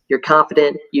relaxed, you're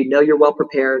confident, you're well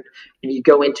prepared, and you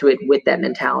go into it with that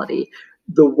mentality.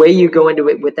 The way you go into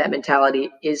it with that mentality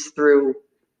is through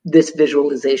this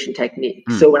visualization technique.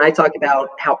 So when I talk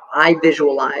about how I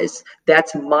visualize,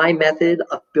 that's my method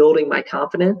of building my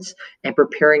confidence and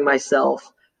preparing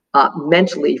myself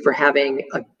mentally for having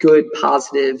a good,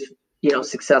 positive,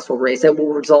 successful race that will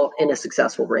result in a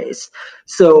successful race.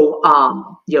 So,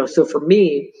 so for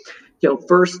me,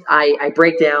 first I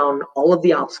break down all of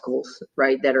the obstacles,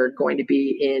 right, that are going to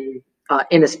be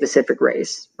in a specific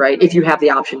race, right? If you have the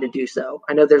option to do so.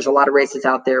 I know there's a lot of races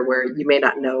out there where you may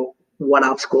not know what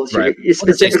obstacles you're going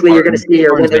to see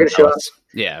or when they're going to show up.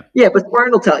 Yeah. Yeah, but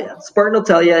Spartan will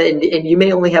tell you. And you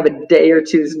may only have a day or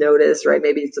two's notice, right?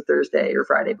 Maybe it's a Thursday or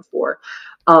Friday before.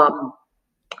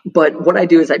 But what I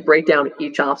do is I break down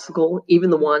each obstacle, even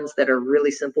the ones that are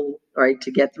really simple, right,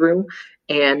 to get through.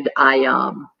 And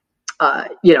I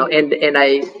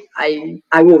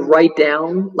will write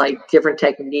down like different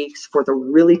techniques for the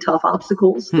really tough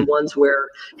obstacles, the ones where,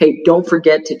 hey, don't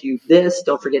forget to do this,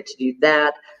 don't forget to do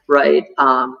that, right?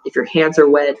 If your hands are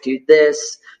wet, do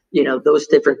this. Those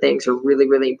different things are really,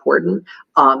 really important.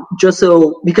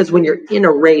 Because when you're in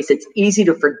a race, it's easy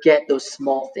to forget those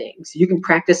small things. You can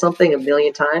practice something a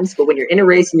million times, but when you're in a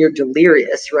race and you're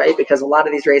delirious, right? Because a lot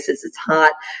of these races, it's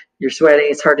hot, you're sweating,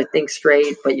 it's hard to think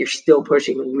straight, but you're still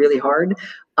pushing really hard.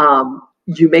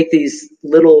 You make these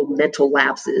little mental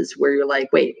lapses where you're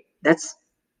like, wait, that's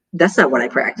not what I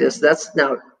practiced. That's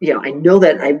not, I know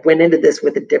that I went into this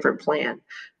with a different plan.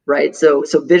 Right. So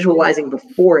visualizing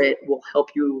before it will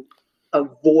help you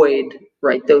avoid,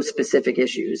 right, those specific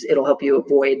issues. It'll help you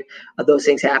avoid those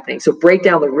things happening. So break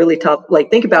down the really tough, like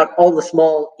think about all the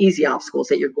small, easy obstacles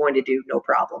that you're going to do, no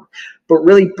problem. But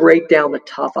really break down the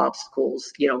tough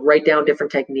obstacles, write down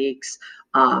different techniques,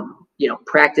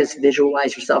 practice,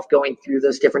 visualize yourself going through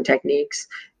those different techniques.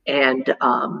 And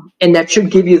that should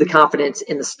give you the confidence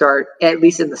in the start, at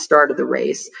least in the start of the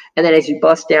race. And then as you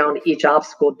bust down each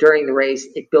obstacle during the race,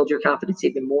 it builds your confidence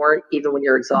even more, even when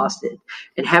you're exhausted.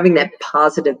 And having that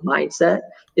positive mindset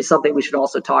is something we should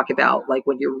also talk about. Like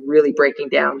when you're really breaking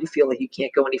down, you feel like you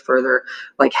can't go any further.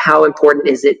 Like how important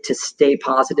is it to stay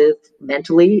positive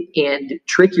mentally and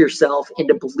trick yourself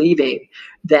into believing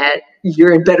that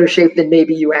you're in better shape than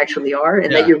maybe you actually are,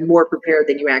 and that you're more prepared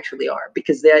than you actually are,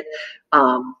 because that,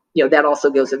 that also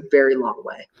goes a very long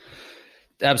way.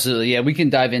 Absolutely. Yeah. We can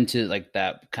dive into like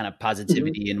that kind of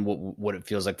positivity and what it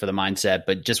feels like for the mindset,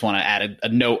 but just want to add a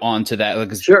note on to that.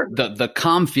 Because sure. The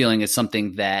calm feeling is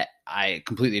something that I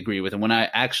completely agree with. And when I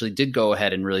actually did go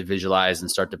ahead and really visualize and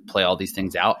start to play all these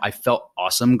things out, I felt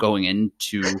awesome going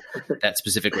into that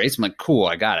specific race. I'm like, cool,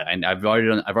 I got it. I've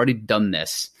already done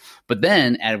this. But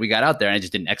then we got out there and I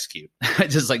just didn't execute. I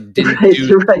just like didn't do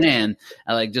the plan.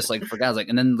 I just forgot. I was like,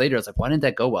 and then later I was like, why didn't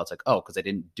that go well? It's like, oh, because I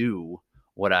didn't do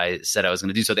what I said I was going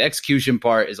to do. So the execution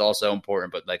part is also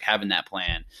important, but like having that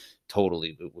plan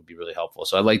totally would be really helpful.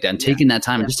 So I like that. And taking that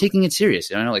time and just taking it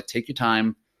serious. Like take your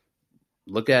time,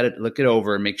 look it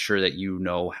over, and make sure that you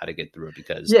know how to get through it.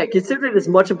 Because consider it as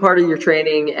much a part of your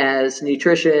training as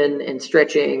nutrition and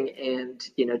stretching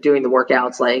and doing the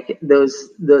workouts, like those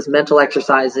mental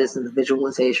exercises and the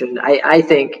visualization. I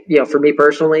think for me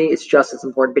personally, it's just as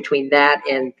important. Between that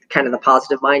and kind of the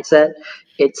positive mindset,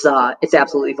 it's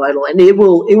absolutely vital, and it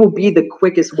will be the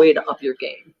quickest way to up your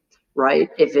game, right?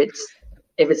 If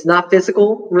it's not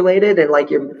physical related and like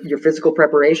your physical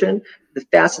preparation, the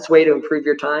fastest way to improve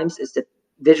your times is to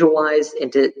visualize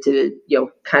and to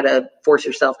kind of force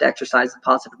yourself to exercise the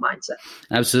positive mindset.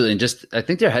 Absolutely. And I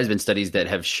think there has been studies that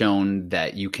have shown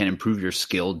that you can improve your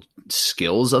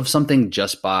skills of something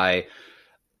just by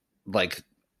like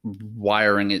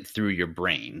wiring it through your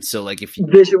brain. So like if you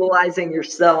visualizing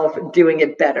yourself doing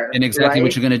it better and exactly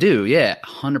what you're going to do. Yeah.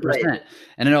 100%. Right.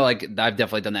 And I know like I've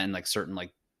definitely done that in like certain like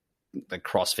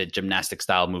CrossFit gymnastic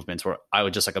style movements where I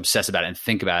would just like obsess about it and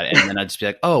think about it. And then I'd just be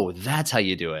like, oh, that's how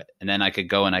you do it. And then I could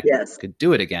go and I could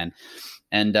do it again.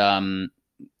 And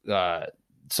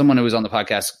someone who was on the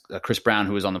podcast, Chris Brown,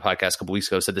 who was on the podcast a couple weeks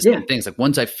ago, said the same thing. It's like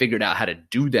once I figured out how to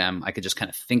do them, I could just kind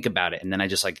of think about it. And then I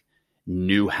just like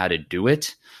knew how to do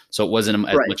it. So it wasn't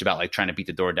as much about like trying to beat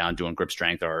the door down, doing grip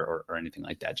strength or anything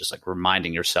like that. Just like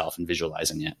reminding yourself and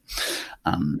visualizing it.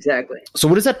 Exactly. So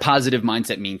what does that positive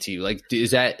mindset mean to you? Like,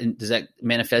 does that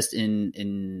manifest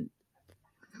in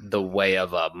the way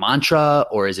of a mantra,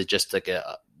 or is it just like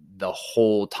the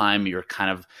whole time you're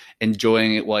kind of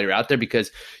enjoying it while you're out there?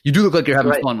 Because you do look like you're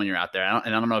having fun when you're out there. I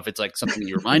don't know if it's like something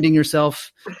you're reminding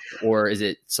yourself, or is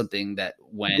it something that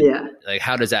like,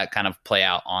 how does that kind of play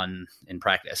out in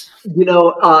practice?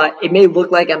 It may look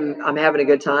like I'm having a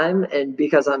good time, and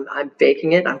because I'm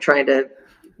faking it, I'm trying to,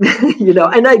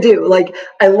 and I do, like,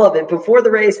 I love it before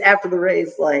the race, after the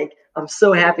race, like, I'm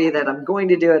so happy that I'm going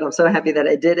to do it. I'm so happy that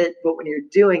I did it. But when you're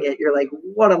doing it, you're like,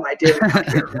 what am I doing out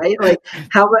here, right? Like,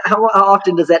 how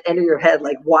often does that enter your head?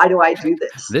 Like, why do I do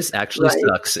this? This actually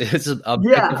sucks. It's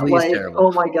objectively terrible.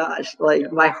 Oh my gosh,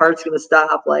 like my heart's going to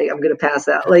stop. Like I'm going to pass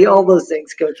out. Like all those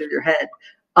things go through your head.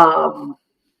 But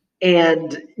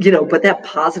that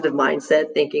positive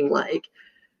mindset, thinking like,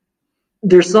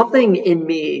 there's something in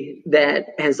me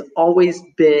that has always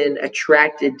been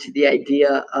attracted to the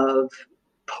idea of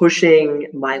pushing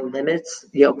my limits,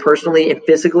 personally and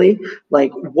physically.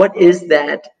 Like, what is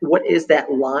that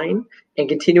line, and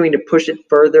continuing to push it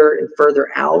further and further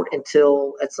out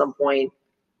until at some point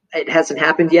it hasn't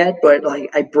happened yet, but like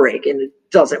I break and it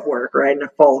doesn't work, right? And I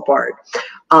fall apart.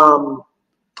 I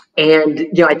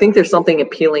think there's something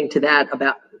appealing to that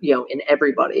about, in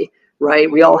everybody, right?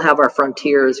 We all have our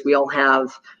frontiers. We all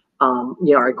have,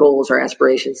 our goals, our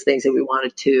aspirations, things that we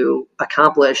wanted to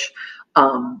accomplish.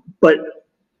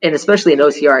 And especially in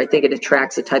OCR, I think it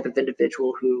attracts a type of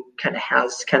individual who kind of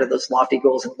has kind of those lofty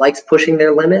goals and likes pushing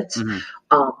their limits.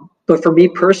 Mm-hmm. But for me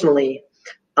personally,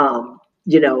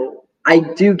 I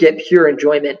do get pure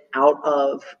enjoyment out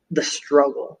of the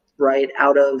struggle, right?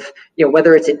 Out of,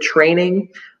 whether it's in training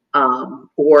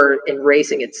or in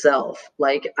racing itself.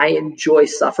 Like, I enjoy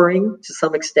suffering to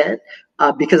some extent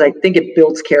because I think it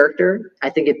builds character.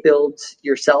 I think it builds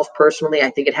yourself personally.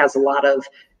 I think it has a lot of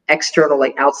external,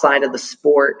 like outside of the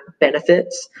sport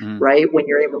benefits, right? When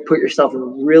you're able to put yourself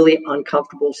in really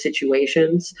uncomfortable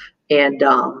situations and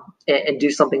and do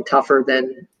something tougher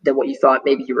than what you thought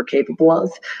maybe you were capable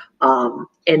of.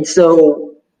 And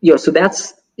so, so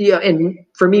that's, and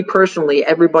for me personally,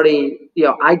 everybody,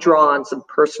 I draw on some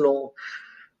personal,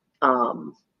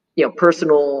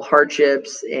 personal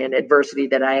hardships and adversity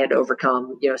that I had to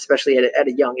overcome, especially at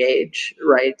a young age,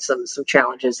 right? Some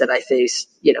challenges that I faced,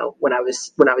 when I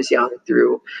was young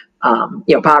through,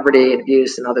 poverty and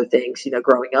abuse and other things,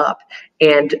 growing up,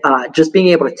 and just being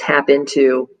able to tap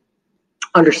into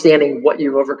understanding what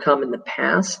you've overcome in the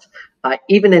past,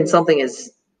 even in something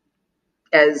as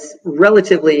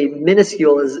relatively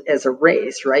minuscule as a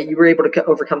race, right? You were able to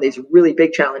overcome these really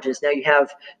big challenges. Now you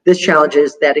have this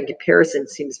challenges that in comparison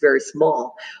seems very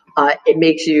small. It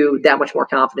makes you that much more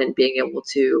confident in being able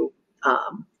to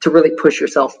really push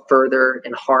yourself further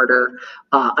and harder,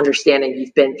 understanding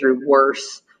you've been through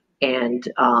worse, and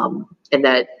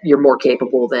that you're more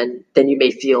capable than you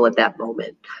may feel at that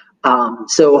moment.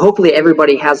 So hopefully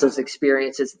everybody has those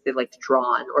experiences that they like to draw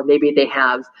on, or maybe they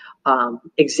have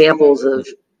examples of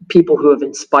people who have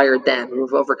inspired them, who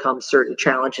have overcome certain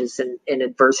challenges and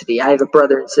adversity. I have a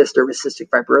brother and sister with cystic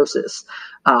fibrosis,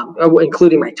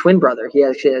 including my twin brother. He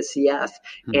actually has CF,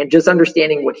 and just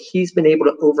understanding what he's been able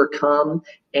to overcome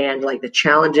and like the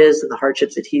challenges and the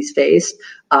hardships that he's faced,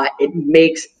 it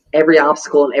makes every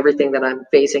obstacle and everything that I'm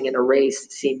facing in a race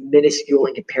seem minuscule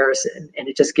in comparison. And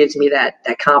it just gives me that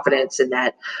confidence and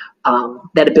that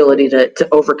ability to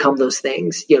overcome those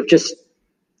things,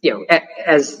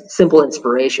 as simple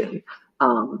inspiration.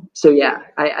 So yeah,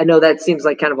 I know that seems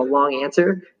like kind of a long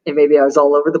answer and maybe I was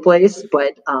all over the place,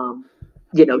 but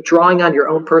drawing on your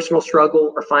own personal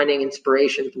struggle or finding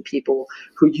inspiration from people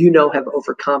who have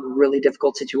overcome really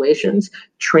difficult situations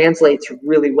translates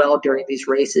really well during these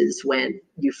races when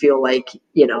you feel like,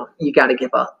 you got to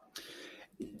give up.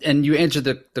 And you answered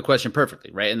the question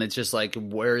perfectly, right? And it's just like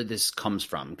where this comes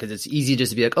from, because it's easy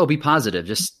just to be like, oh, be positive,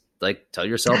 just like tell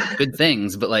yourself good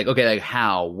things, but like, okay, like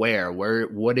how, where,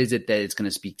 what is it that it's going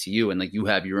to speak to you? And like, you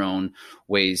have your own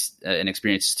ways and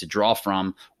experiences to draw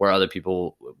from where other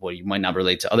people, well, you might not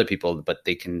relate to other people, but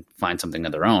they can find something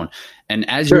of their own. And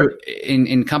as you're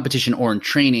in competition or in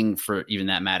training for even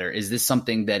that matter, is this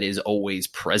something that is always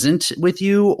present with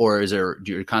you, or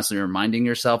you're constantly reminding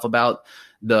yourself about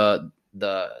the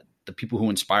people who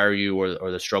inspire you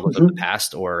or the struggles of the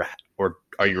past, or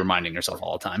are you reminding yourself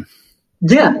all the time?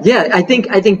 Yeah. I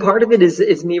think part of it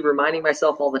is me reminding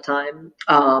myself all the time.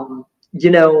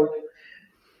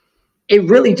 It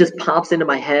really just pops into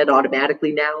my head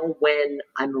automatically now when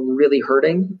I'm really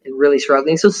hurting and really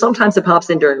struggling. So sometimes it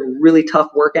pops in during really tough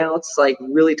workouts, like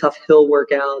really tough hill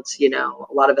workouts,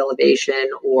 a lot of elevation,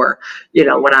 or,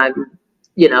 when I'm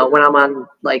on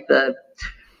like the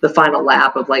final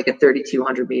lap of like a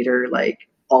 3,200 meter, like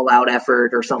all out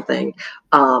effort or something.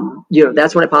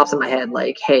 That's when it pops in my head,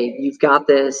 like, hey, you've got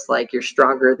this, like you're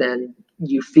stronger than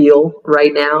you feel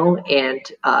right now. And,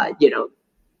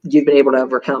 you've been able to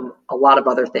overcome a lot of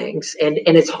other things. And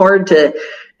it's hard to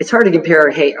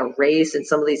compare, hey, a race and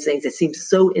some of these things that seem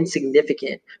so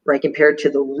insignificant, right? Compared to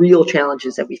the real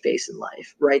challenges that we face in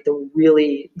life, right? The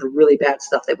really bad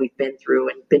stuff that we've been through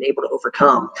and been able to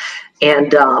overcome.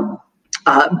 And,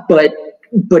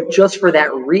 but just for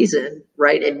that reason,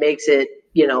 right? It makes it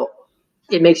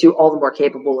makes you all the more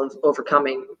capable of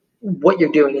overcoming what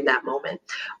you're doing in that moment.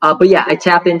 But yeah, I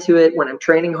tap into it when I'm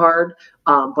training hard,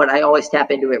 but I always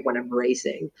tap into it when I'm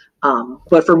racing.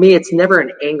 But for me, it's never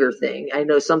an anger thing. I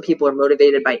know some people are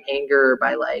motivated by anger,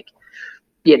 by like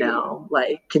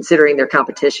considering their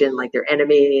competition like their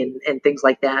enemy and things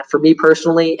like that. For me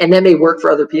personally, and that may work for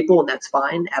other people, and that's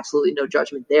fine. Absolutely no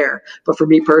judgment there. But for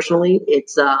me personally,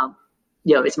 it's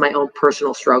it's my own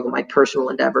personal struggle, my personal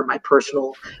endeavor, my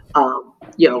personal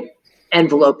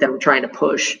envelope that I'm trying to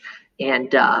push.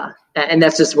 And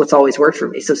that's just what's always worked for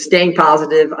me. So staying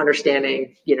positive,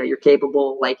 understanding, you're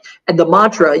capable, and the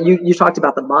mantra, you talked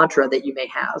about the mantra that you may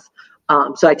have.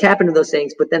 So I tap into those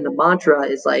things, but then the mantra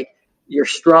is like, you're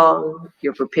strong,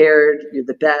 you're prepared, you're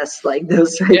the best, like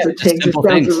those types of things. It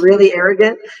sounds really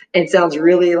arrogant and sounds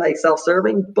really like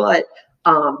self-serving, but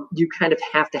you kind of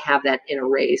have to have that in a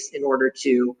race in order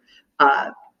to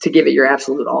give it your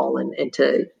absolute all and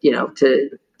to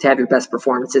have your best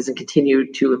performances and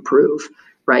continue to improve,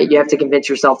 right? You have to convince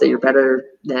yourself that you're better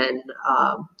than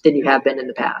you have been in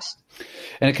the past.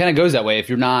 And it kind of goes that way. If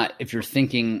you're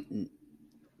thinking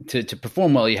to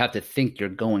perform well, you have to think you're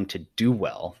going to do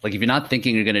well. Like if you're not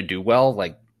thinking you're going to do well,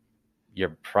 like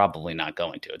you're probably not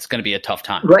going to. It's going to be a tough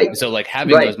time. Right. So like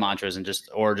having those mantras and just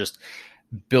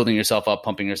building yourself up,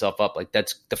 pumping yourself up, like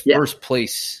that's the first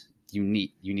place you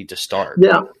need to start.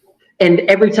 Yeah. And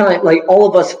every time, like all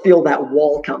of us feel that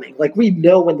wall coming. Like we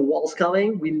know when the wall's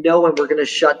coming. We know when we're going to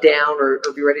shut down or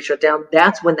be ready to shut down.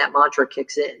 That's when that mantra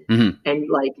kicks in. Mm-hmm. And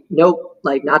like, nope,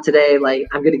 like not today. Like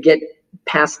I'm going to get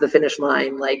past the finish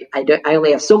line. Like I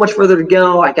only have so much further to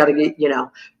go. I got to get,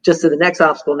 just to the next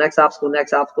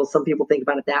obstacle. Some people think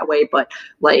about it that way, but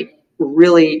like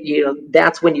really,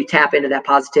 that's when you tap into that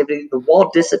positivity. The wall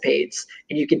dissipates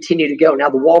and you continue to go. Now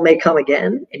the wall may come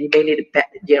again and you may need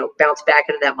to, bounce back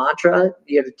into that mantra,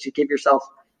 to give yourself,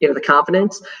 the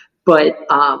confidence. But,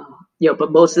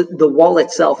 but most of the wall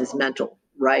itself is mental,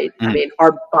 right? I mean,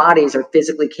 our bodies are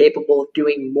physically capable of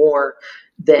doing more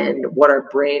than what our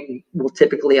brain will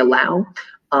typically allow.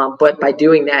 But by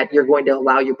doing that, you're going to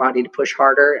allow your body to push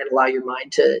harder and allow your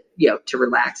mind to, to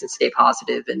relax and stay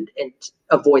positive and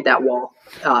avoid that wall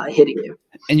hitting you.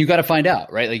 And you got to find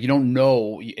out, right? Like you don't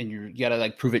know, and you got to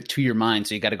like prove it to your mind.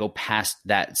 So you got to go past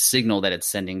that signal that it's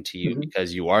sending to you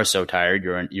because you are so tired.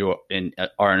 You're in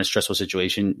a stressful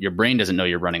situation. Your brain doesn't know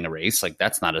you're running a race. Like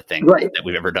that's not a thing that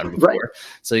we've ever done before. Right.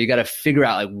 So you got to figure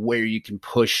out like where you can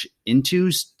push into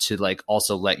to like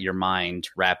also let your mind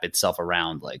wrap itself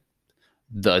around like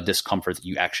the discomfort that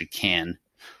you actually can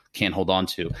hold on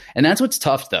to. And that's what's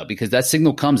tough though, because that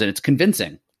signal comes and it's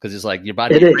convincing because it's like your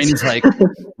brain is like,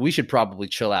 we should probably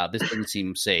chill out. This doesn't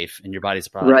seem safe. And your body's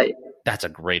probably like, that's a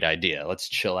great idea. Let's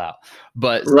chill out.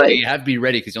 But you have to be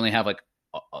ready because you only have like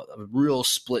a real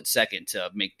split second to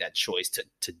make that choice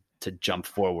to jump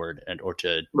forward or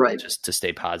to just to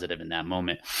stay positive in that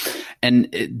moment.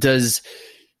 And does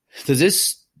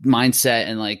this mindset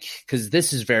and like, cause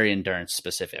this is very endurance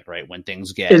specific, right? When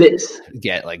things get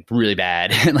like really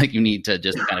bad and like you need to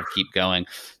just kind of keep going.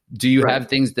 Do you have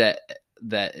things that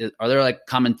are there like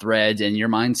common threads in your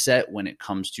mindset when it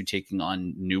comes to taking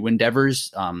on new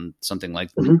endeavors? Something like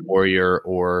Warrior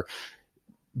or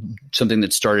something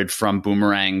that started from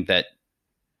Boomerang that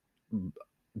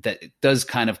does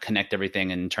kind of connect everything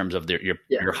in terms of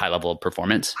your high level of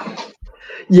performance?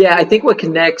 Yeah, I think what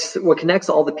connects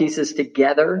all the pieces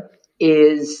together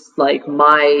is like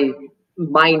my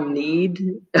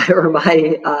need or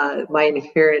my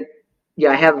inherent.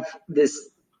 I have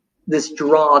this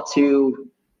draw to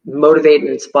motivate and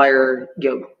inspire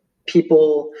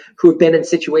people who have been in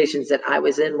situations that I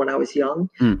was in when I was young.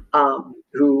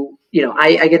 Who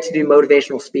I get to do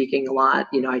motivational speaking a lot.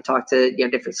 I talk to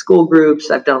different school groups.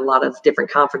 I've done a lot of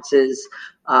different conferences,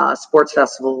 sports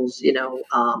festivals.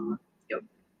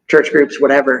 Church groups,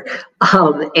 whatever.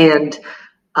 I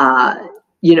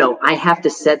have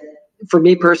to for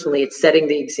me personally, it's setting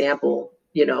the example,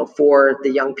 for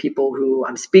the young people who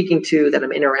I'm speaking to, that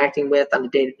I'm interacting with on a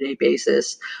day-to-day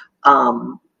basis.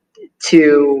 I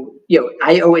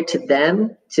owe it to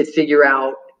them to figure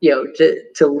out,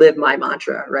 to live my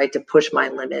mantra, right? To push my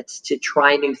limits, to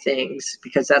try new things,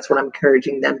 because that's what I'm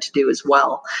encouraging them to do as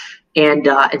well. And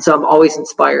so I'm always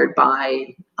inspired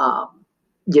by,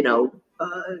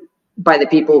 by the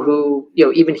people who,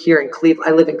 even here in Cleveland,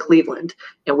 I live in Cleveland,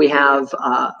 and we have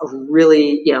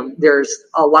there's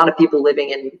a lot of people living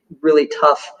in really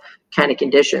tough kind of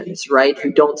conditions, right?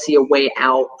 Who don't see a way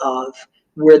out of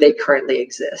where they currently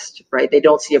exist, right? They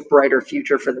don't see a brighter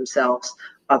future for themselves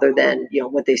other than,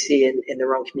 what they see in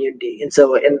their own community. And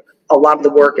so, in a lot of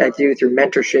the work I do through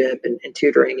mentorship and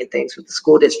tutoring and things with the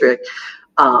school district,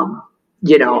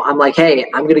 I'm like, hey,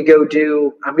 I'm going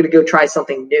to go try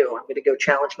something new. I'm going to go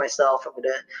challenge myself. I'm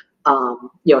going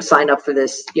to, sign up for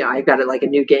this. I've got a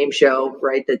new game show,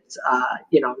 right? That's,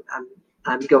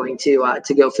 I'm going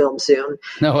to go film soon.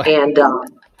 No way. And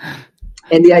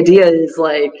the idea is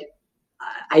like,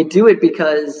 I do it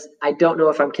because I don't know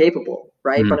if I'm capable,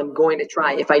 right? But I'm going to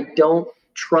try. If I don't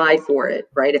try for it,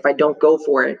 right? If I don't go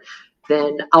for it,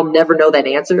 then I'll never know that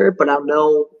answer, but I'll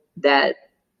know that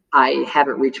I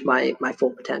haven't reached my full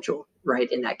potential, right,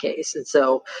 in that case. And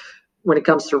so when it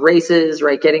comes to races,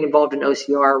 right, getting involved in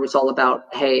OCR was all about,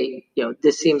 hey,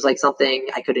 this seems like something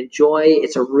I could enjoy.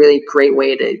 It's a really great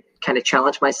way to kind of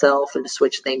challenge myself and to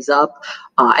switch things up.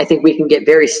 I think we can get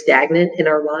very stagnant in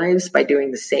our lives by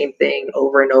doing the same thing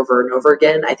over and over and over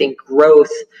again. I think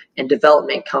growth and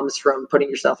development comes from putting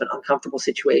yourself in uncomfortable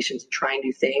situations and trying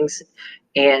new things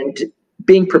and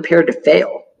being prepared to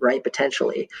fail, right?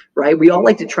 Potentially, right? We all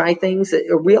like to try things,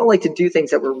 or we all like to do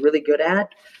things that we're really good at,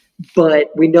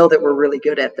 but we know that we're really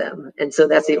good at them. And so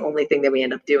that's the only thing that we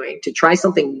end up doing. To try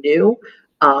something new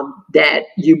that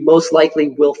you most likely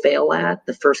will fail at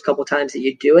the first couple of times that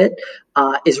you do it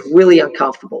is really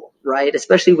uncomfortable, right?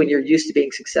 Especially when you're used to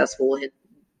being successful in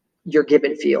your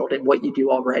given field and what you do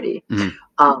already.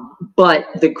 But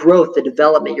the growth, the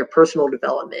development, your personal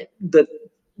development,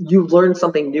 you learn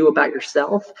something new about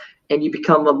yourself and you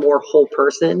become a more whole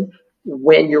person.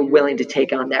 when you're willing to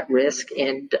take on that risk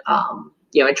and,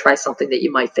 and try something that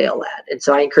you might fail at. And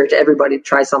so I encourage everybody to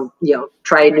try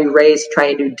try a new race, try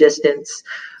a new distance,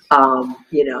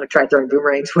 try throwing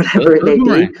boomerangs, whatever it may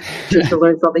be, just to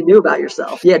learn something new about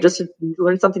yourself. Yeah, just to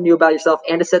learn something new about yourself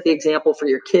and to set the example for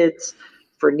your kids,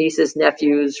 for nieces,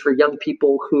 nephews, for young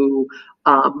people who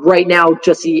right now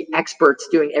just see experts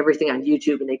doing everything on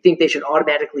YouTube and they think they should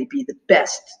automatically be the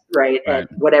best, right,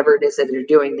 at whatever it is that they're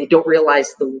doing. They don't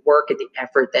realize the work and the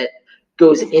effort that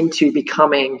goes into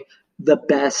becoming the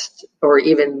best or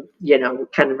even,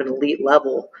 kind of an elite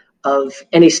level of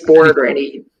any sport or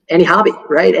any hobby,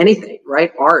 right? Anything,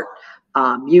 right? Art,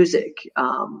 music,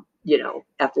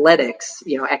 athletics,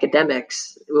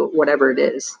 academics, whatever it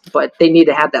is, but they need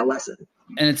to have that lesson.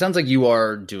 And it sounds like you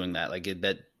are doing that,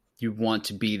 that you want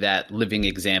to be that living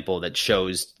example that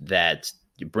shows that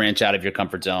you branch out of your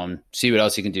comfort zone, see what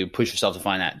else you can do, push yourself to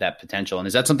find that potential. And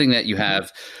is that something that you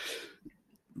have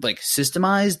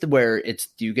systemized where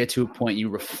do you get to a point you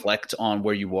reflect on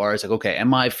where you are? It's like, okay,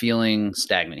 am I feeling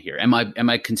stagnant here? Am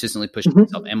I consistently pushing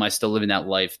myself? Am I still living that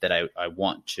life that I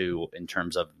want to in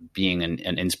terms of being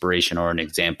an inspiration or an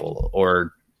example?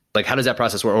 Or how does that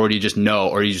process work? Or do you just know,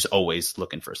 or are you just always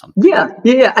looking for something? Yeah.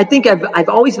 I think I've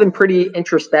always been pretty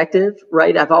introspective,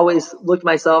 right? I've always looked at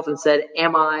myself and said,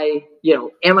 am I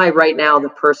right now the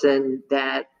person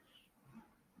that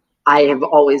I have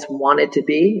always wanted to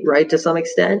be, right, to some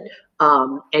extent.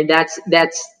 And that's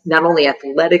not only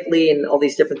athletically and all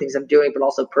these different things I'm doing, but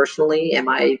also personally. Am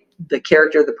I the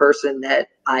character, the person that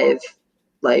I've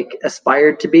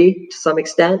aspired to be to some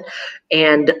extent?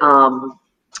 And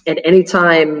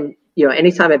anytime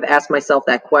I've asked myself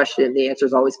that question, the answer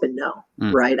has always been no,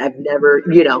 right? I've never,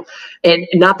 and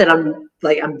not that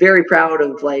I'm very proud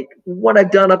of what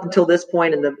I've done up until this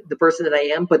point and the person that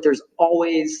I am, but there's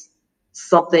always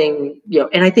something,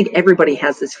 and I think everybody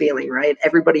has this feeling, right?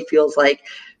 Everybody feels like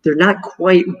they're not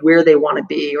quite where they want to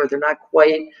be, or they're not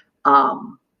quite,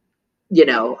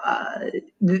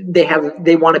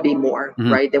 they want to be more,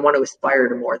 right? They want to aspire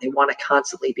to more. They want to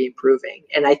constantly be improving.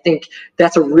 And I think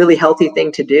that's a really healthy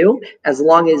thing to do, as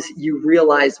long as you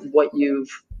realize what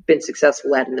you've been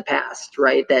successful at in the past,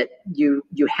 right? That you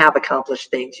have accomplished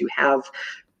things, you have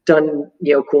done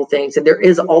cool things, and there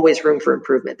is always room for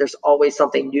improvement. There's always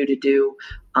something new to do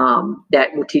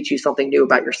that will teach you something new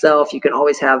about yourself. You can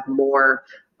always have more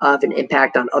of an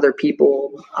impact on other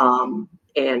people,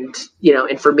 and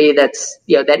for me, that's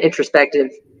that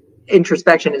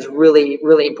introspection is really,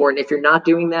 really important. If you're not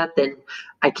doing that, then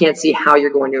I can't see how you're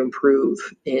going to improve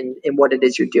in what it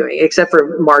is you're doing, except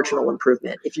for marginal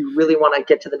improvement. If you really want to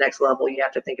get to the next level, you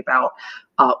have to think about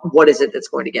what is it that's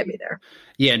going to get me there.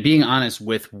 Yeah, and being honest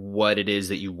with what it is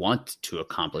that you want to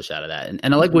accomplish out of that.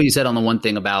 And I like what you said on the one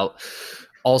thing about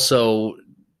also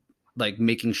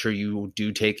making sure you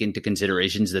do take into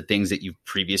considerations the things that you've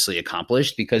previously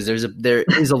accomplished, because there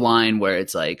is a line where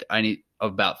it's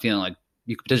about feeling like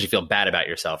you could potentially feel bad about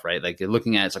yourself, right? You're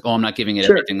looking at it's oh, I'm not giving it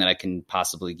everything that I can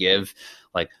possibly give.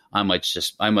 I must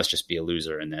just be a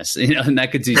loser in this, and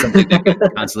that could be something that could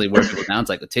constantly work people down.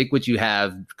 It's take what you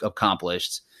have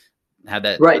accomplished, have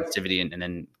that positivity, and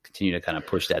then continue to kind of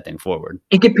push that thing forward.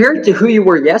 And compare it to who you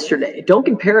were yesterday. Don't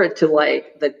compare it to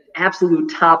the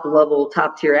absolute top level,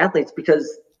 top tier athletes,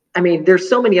 because there's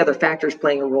so many other factors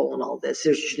playing a role in all this.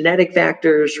 There's genetic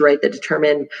factors, right, that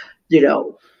determine,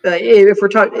 if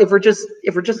we're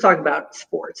just talking about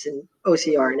sports and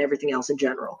OCR and everything else in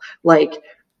general,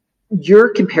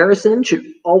 your comparison should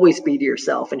always be to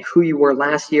yourself and who you were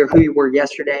last year, who you were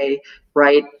yesterday,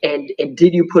 right? And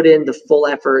did you put in the full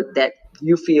effort that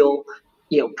you feel,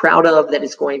 proud of, that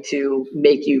is going to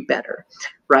make you better,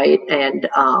 right? And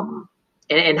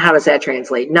how does that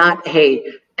translate? Not, hey,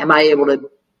 am I able to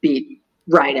beat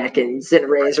Ryan Atkins in a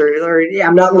race, or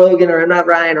I'm not Logan, or I'm not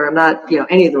Ryan, or I'm not,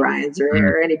 any of the Ryans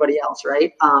or anybody else,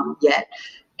 right? Yet.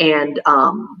 And,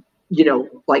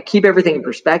 keep everything in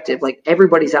perspective.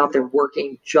 Everybody's out there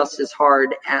working just as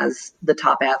hard as the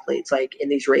top athletes, in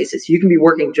these races. You can be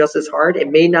working just as hard. It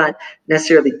may not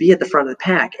necessarily be at the front of the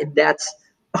pack, and that's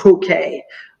okay.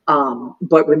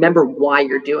 But remember why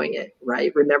you're doing it,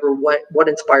 right? Remember what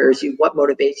inspires you, what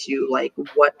motivates you,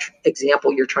 what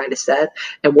example you're trying to set,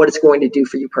 and what it's going to do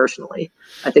for you personally.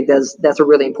 I think that's a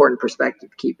really important perspective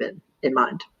to keep in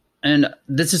mind. And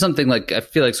this is something I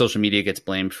feel like social media gets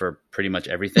blamed for pretty much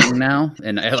everything now,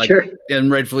 and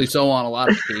and rightfully so on a lot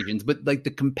of occasions. But the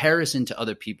comparison to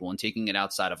other people and taking it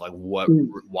outside of why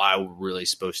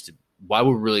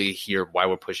we're really here, why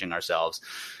we're pushing ourselves.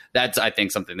 That's, I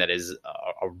think, something that is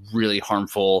a really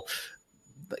harmful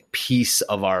like piece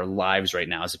of our lives right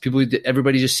now. So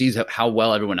everybody just sees how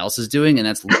well everyone else is doing, and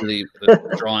that's literally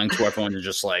drawing to our phones and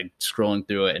just like scrolling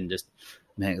through it and just,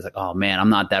 man, it's like, oh man, I'm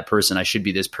not that person. I should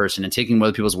be this person. And taking what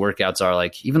other people's workouts are,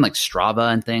 like even like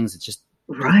Strava and things. It's just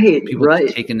people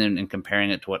taking them and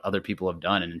comparing it to what other people have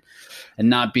done, and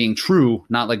not being true,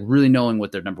 not like really knowing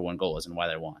what their number one goal is and why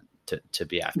they want to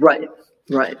be after.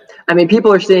 Right. I mean,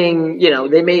 people are saying,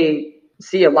 they may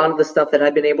see a lot of the stuff that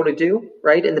I've been able to do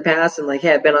right in the past, and like,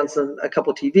 hey, I've been on a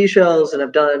couple TV shows and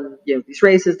I've done these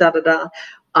races, but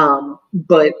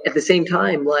at the same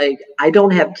time, like, I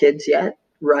don't have kids yet,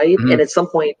 right? Mm-hmm. And at some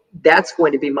point, that's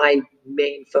going to be my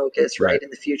main focus, right? In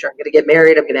the future, I'm going to get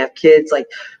married, I'm going to have kids, like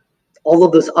all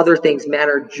of those other things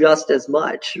matter just as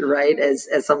much, right, as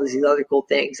some of these other cool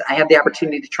things. I have the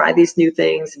opportunity to try these new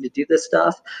things and to do this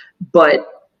stuff, but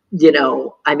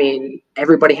I mean,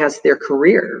 everybody has their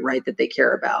career, right, that they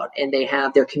care about, and they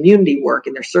have their community work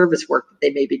and their service work that they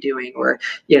may be doing, or,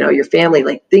 your family.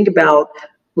 Like, think about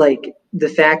like the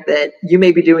fact that you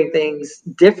may be doing things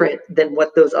different than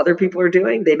what those other people are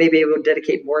doing. They may be able to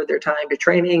dedicate more of their time to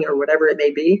training or whatever it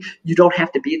may be. You don't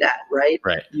have to be that, right?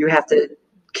 You have to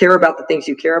care about the things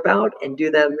you care about and do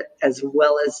them as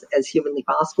well as humanly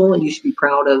possible. And you should be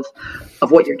proud of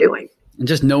what you're doing. And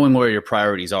just knowing where your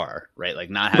priorities are, right? Like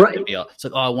not having to be, it's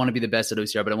like, oh, I want to be the best at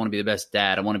OCR, but I want to be the best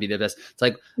dad. I want to be the best. It's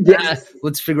like,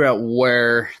 let's figure out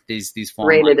where these fall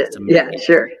lines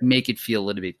to make it feel a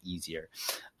little bit easier.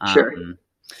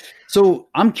 So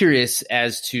I'm curious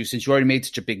as to, since you already made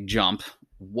such a big jump,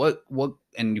 what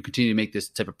and you continue to make this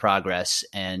type of progress,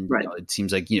 and it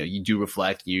seems like you do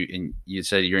reflect, and you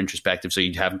said you're introspective, so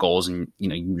you have goals, and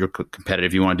you're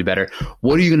competitive, you want to do better.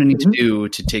 What are you going to need to do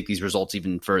to take these results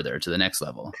even further to the next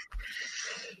level?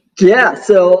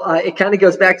 So it kind of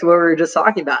goes back to what we were just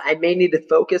talking about. I may need to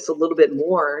focus a little bit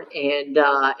more and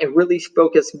really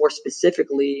focus more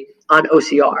specifically on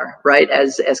OCR, right?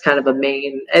 As kind of a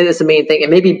main thing,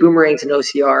 and maybe boomerangs and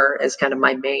OCR as kind of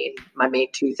my main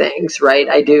two things, right?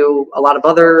 I do a lot of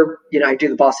other, I do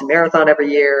the Boston Marathon every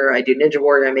year. I do Ninja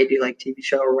Warrior. I may do like TV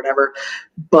show or whatever,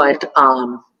 but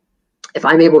if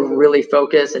I'm able to really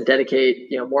focus and dedicate,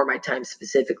 more of my time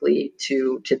specifically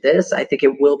to this, I think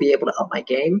it will be able to up my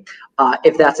game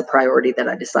if that's a priority that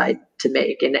I decide to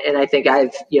make. And I think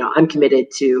I'm committed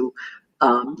to,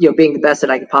 being the best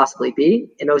that I can possibly be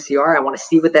in OCR. I want to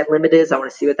see what that limit is. I want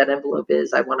to see what that envelope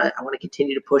is. I want to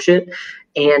continue to push it.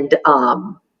 And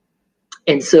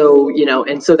so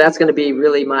that's going to be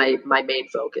really my main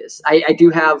focus. I do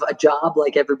have a job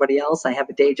like everybody else. I have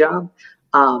a day job.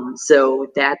 So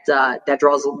that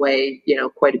draws away,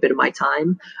 quite a bit of my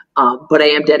time. But I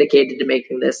am dedicated to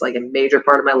making this like a major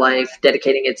part of my life,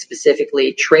 dedicating it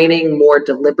specifically, training more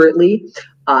deliberately,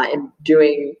 and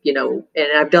doing, and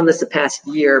I've done this the past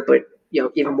year, but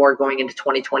even more going into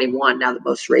 2021 now that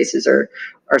most races are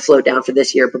slowed down for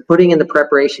this year, but putting in the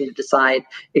preparation to decide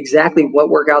exactly what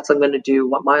workouts I'm going to do,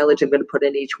 what mileage I'm going to put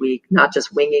in each week, not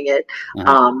just winging it,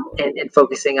 and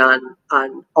focusing on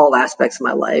all aspects of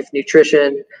my life,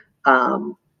 nutrition,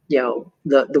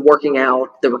 the working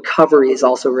out, the recovery is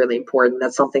also really important.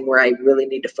 That's something where I really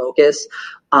need to focus.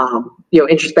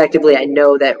 Introspectively, I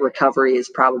know that recovery is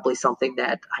probably something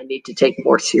that I need to take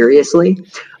more seriously.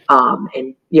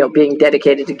 And being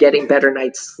dedicated to getting better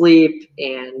night's sleep,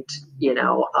 and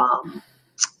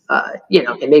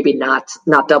and maybe not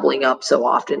doubling up so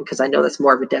often, because I know that's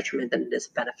more of a detriment than it is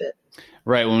a benefit.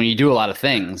 Right. When you do a lot of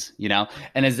things,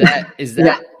 and is that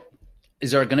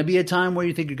is there going to be a time where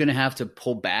you think you're going to have to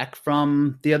pull back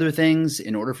from the other things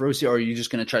in order for OCR, or are you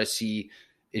just going to try to see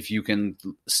if you can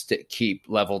keep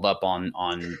leveled up on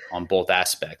both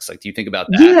aspects? Like, do you think about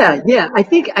that? Yeah. I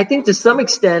think to some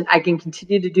extent I can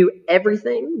continue to do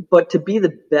everything, but to be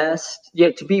the best,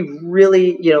 to be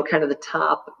really, kind of the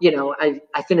top, I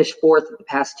finished fourth at the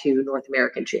past two North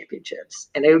American championships,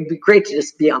 and it would be great to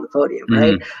just be on the podium.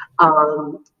 Right.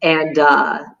 And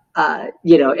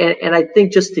I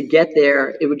think just to get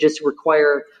there, it would just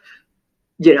require,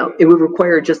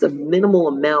 just a minimal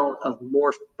amount of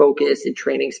more focus and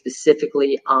training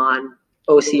specifically on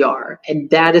OCR. And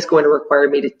that is going to require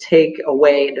me to take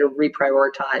away and to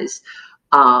reprioritize,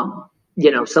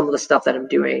 some of the stuff that I'm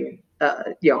doing,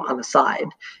 on the side.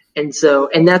 And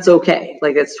that's okay.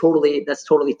 Like, that's totally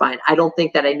fine. I don't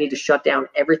think that I need to shut down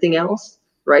everything else,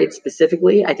 right?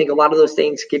 Specifically, I think a lot of those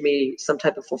things give me some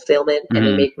type of fulfillment, and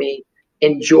they make me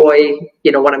enjoy,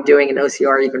 what I'm doing in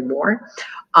OCR even more.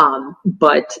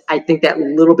 But I think that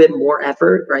little bit more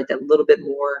effort, right, that little bit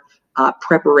more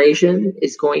preparation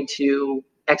is going to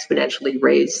exponentially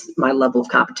raise my level of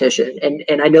competition.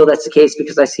 And I know that's the case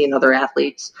because I've seen other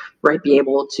athletes, right, be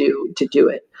able to do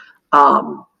it.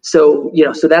 So,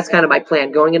 so that's kind of my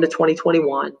plan going into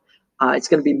 2021. It's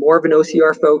going to be more of an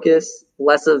OCR focus,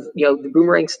 less of, the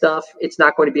boomerang stuff. It's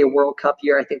not going to be a World Cup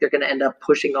year. I think they're going to end up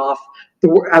pushing off.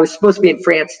 I was supposed to be in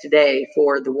France today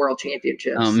for the World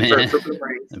Championships for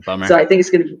boomerangs. Bummer. So I think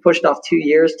it's going to be pushed off 2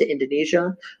 years to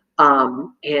Indonesia.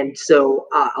 And so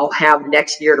I'll have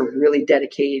next year to really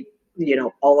dedicate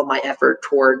all of my effort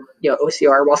toward,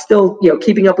 OCR while still,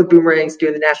 keeping up with boomerangs,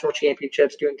 doing the national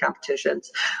championships, doing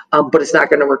competitions. But it's not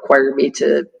going to require me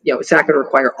to, it's not going to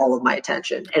require all of my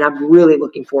attention. And I'm really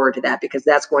looking forward to that because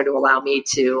that's going to allow me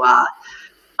to,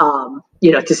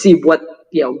 to see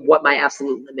what my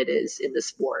absolute limit is in the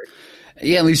sport.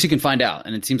 Yeah, at least you can find out.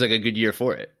 And it seems like a good year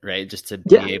for it, right? Just to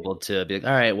be able to be like,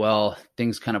 all right, well,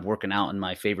 things kind of working out in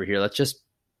my favor here. Let's just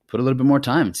put a little bit more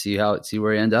time and see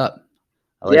where you end up.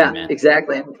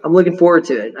 Exactly. I'm looking forward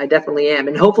to it. I definitely am.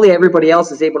 And hopefully everybody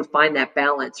else is able to find that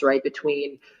balance, right,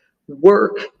 between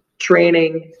work,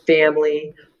 training,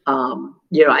 family.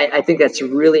 I think that's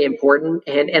really important.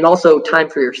 And also time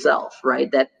for yourself,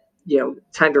 right? That,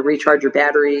 time to recharge your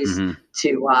batteries,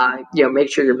 to,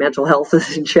 make sure your mental health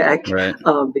is in check. Right.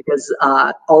 Because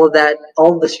all of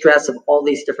the stress of all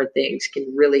these different things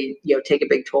can really, take a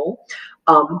big toll.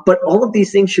 But all of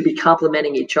these things should be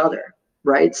complementing each other.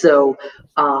 Right. So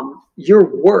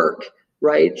your work,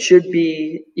 right, should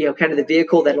be, kind of the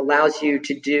vehicle that allows you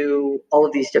to do all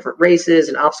of these different races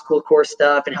and obstacle course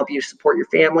stuff and help you support your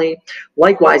family.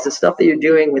 Likewise, the stuff that you're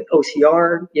doing with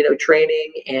OCR,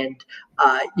 training and,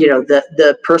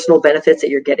 the personal benefits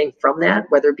that you're getting from that,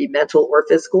 whether it be mental or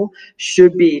physical,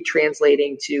 should be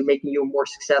translating to making you a more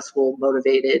successful,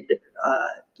 motivated,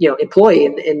 employee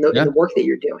in the work that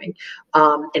you're doing.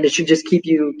 And it should just keep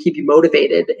you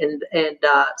motivated. And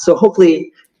so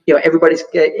hopefully, everybody's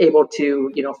able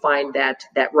to, find that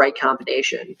right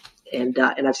combination. And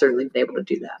I've certainly been able to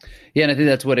do that. Yeah. And I think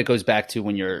that's what it goes back to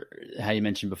when how you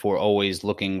mentioned before, always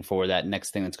looking for that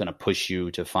next thing that's going to push you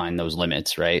to find those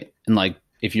limits. Right. And like,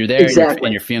 if you're there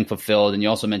and you're feeling fulfilled, and you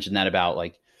also mentioned that about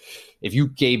like, if you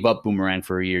gave up boomerang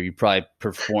for a year, you'd probably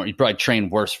train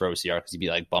worse for OCR because you'd be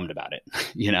like bummed about it,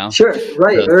 Sure.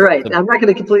 Right. I'm not going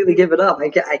to completely give it up. I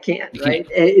can't, right?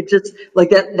 It just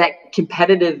like that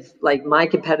competitive, like my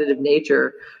competitive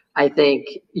nature, I think,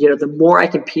 the more I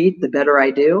compete, the better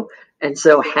I do. And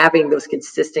so having those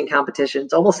consistent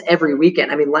competitions almost every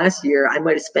weekend. I mean, last year I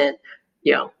might've spent,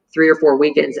 3 or 4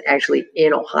 weekends actually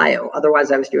in Ohio. Otherwise,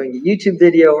 I was doing a YouTube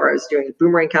video, or I was doing a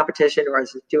boomerang competition, or I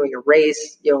was doing a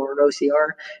race, or an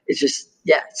OCR. It's just,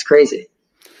 it's crazy.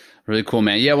 Really cool,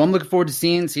 man. Yeah, well, I'm looking forward to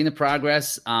seeing the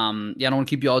progress. I don't want to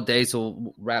keep you all day, so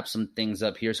we'll wrap some things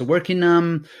up here. So where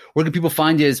can people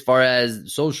find you as far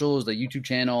as socials, the YouTube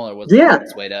channel, or what's the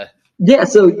best way to? Yeah,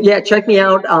 so check me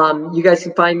out. You guys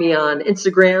can find me on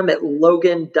Instagram at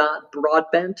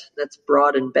logan.broadbent. That's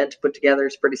broad and bent put together.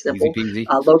 It's pretty simple.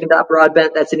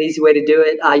 Logan.broadbent. That's an easy way to do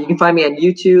it. You can find me on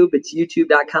YouTube. It's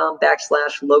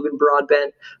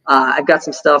youtube.com/LoganBroadbent. I've got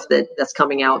some stuff that's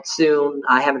coming out soon.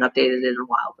 I haven't updated it in a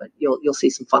while, but you'll see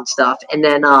some fun stuff. And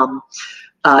then,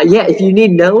 if you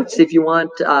need notes, if you want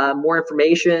more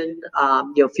information,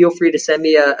 feel free to send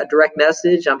me a direct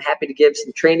message. I'm happy to give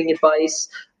some training advice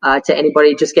to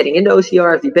anybody just getting into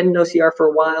OCR. If you've been in OCR for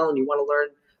a while and you want to learn,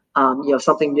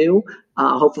 something new,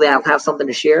 hopefully I'll have something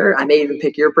to share. I may even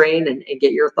pick your brain and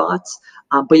get your thoughts.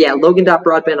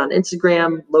 Logan.broadbent on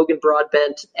Instagram, Logan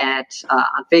Broadbent on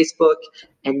Facebook,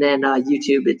 and then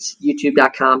YouTube, it's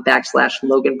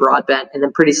youtube.com/Logan Broadbent. And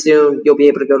then pretty soon you'll be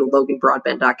able to go to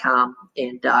loganbroadbent.com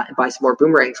and buy some more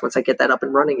boomerangs once I get that up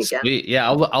and running again. Sweet. Yeah,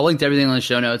 I'll link to everything on the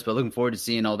show notes, but looking forward to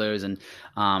seeing all those and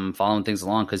following things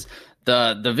along, because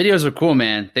the videos are cool,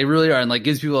 man. They really are, and like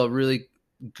gives people a really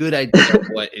good idea of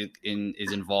what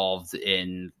is involved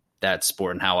in that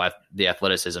sport and how the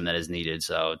athleticism that is needed.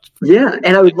 So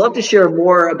and I would love to share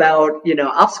more about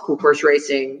obstacle course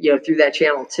racing through that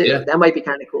channel too. Yeah. That might be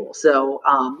kind of cool. So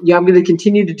I'm going to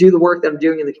continue to do the work that I'm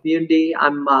doing in the community.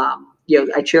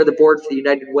 I chair the board for the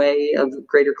United Way of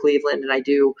Greater Cleveland, and I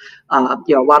do, a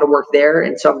lot of work there.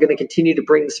 And so I'm going to continue to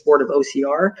bring the sport of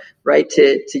OCR, right,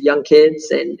 to young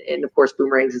kids and of course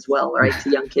boomerangs as well, right, to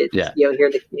young kids, here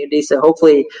in the community. So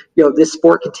hopefully, this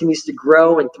sport continues to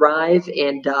grow and thrive.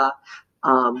 And,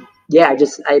 I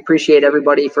appreciate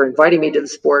everybody for inviting me to the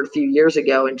sport a few years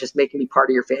ago and just making me part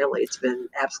of your family. It's been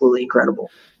absolutely incredible.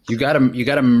 You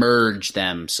gotta merge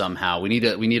them somehow. We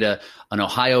need an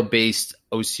Ohio-based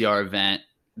OCR event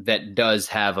that does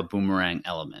have a boomerang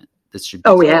element. This should.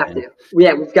 We have to.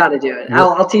 Yeah, we've got to do it.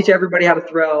 I'll teach everybody how to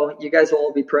throw. You guys will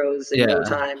all be pros in no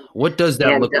time. What does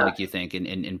that look like? You think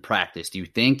in practice? Do you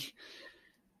think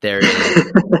there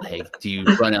is like, do you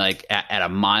run it like at a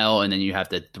mile and then you have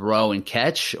to throw and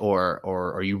catch, or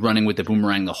are you running with the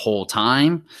boomerang the whole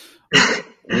time?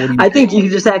 I think you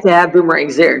just have to have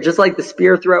boomerangs there, just like the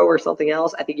spear throw or something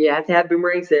else. I think you have to have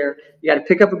boomerangs there. You got to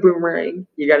pick up a boomerang.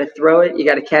 You got to throw it. You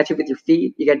got to catch it with your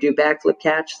feet. You got to do a backflip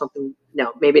catch. Something.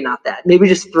 No, maybe not that. Maybe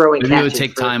just throw and catch. Maybe it would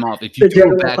take time off. If you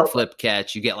do a backflip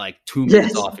catch, you get like 2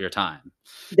 minutes off your time.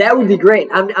 That would be great.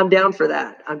 I'm down for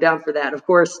that. I'm down for that. Of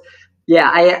course. Yeah,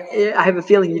 I have a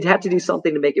feeling you'd have to do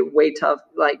something to make it way tough,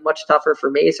 like much tougher for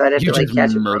me. So I'd have to like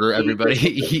catch murder everybody.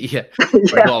 Yeah.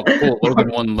 Like, oh, cool. Logan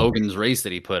won Logan's race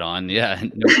that he put on. Yeah,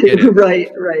 no kidding. Right.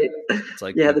 It's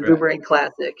like the Boomerang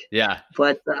Classic. Yeah,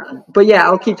 but yeah,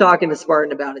 I'll keep talking to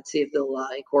Spartan about it, see if they'll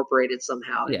incorporate it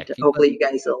somehow. Yeah, and hopefully you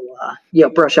guys will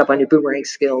brush up on your boomerang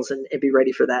skills and be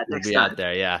ready for that next time. Out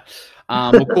there, yeah.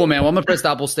 Well, cool, man. Well, I'm gonna press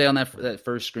stop. We'll stay on that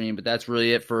first screen, but that's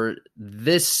really it for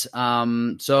this.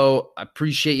 So I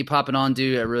appreciate you popping on,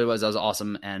 dude. That was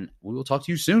awesome, and we will talk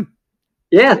to you soon.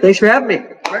 Yeah, thanks for having me.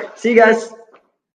 All right, see you guys.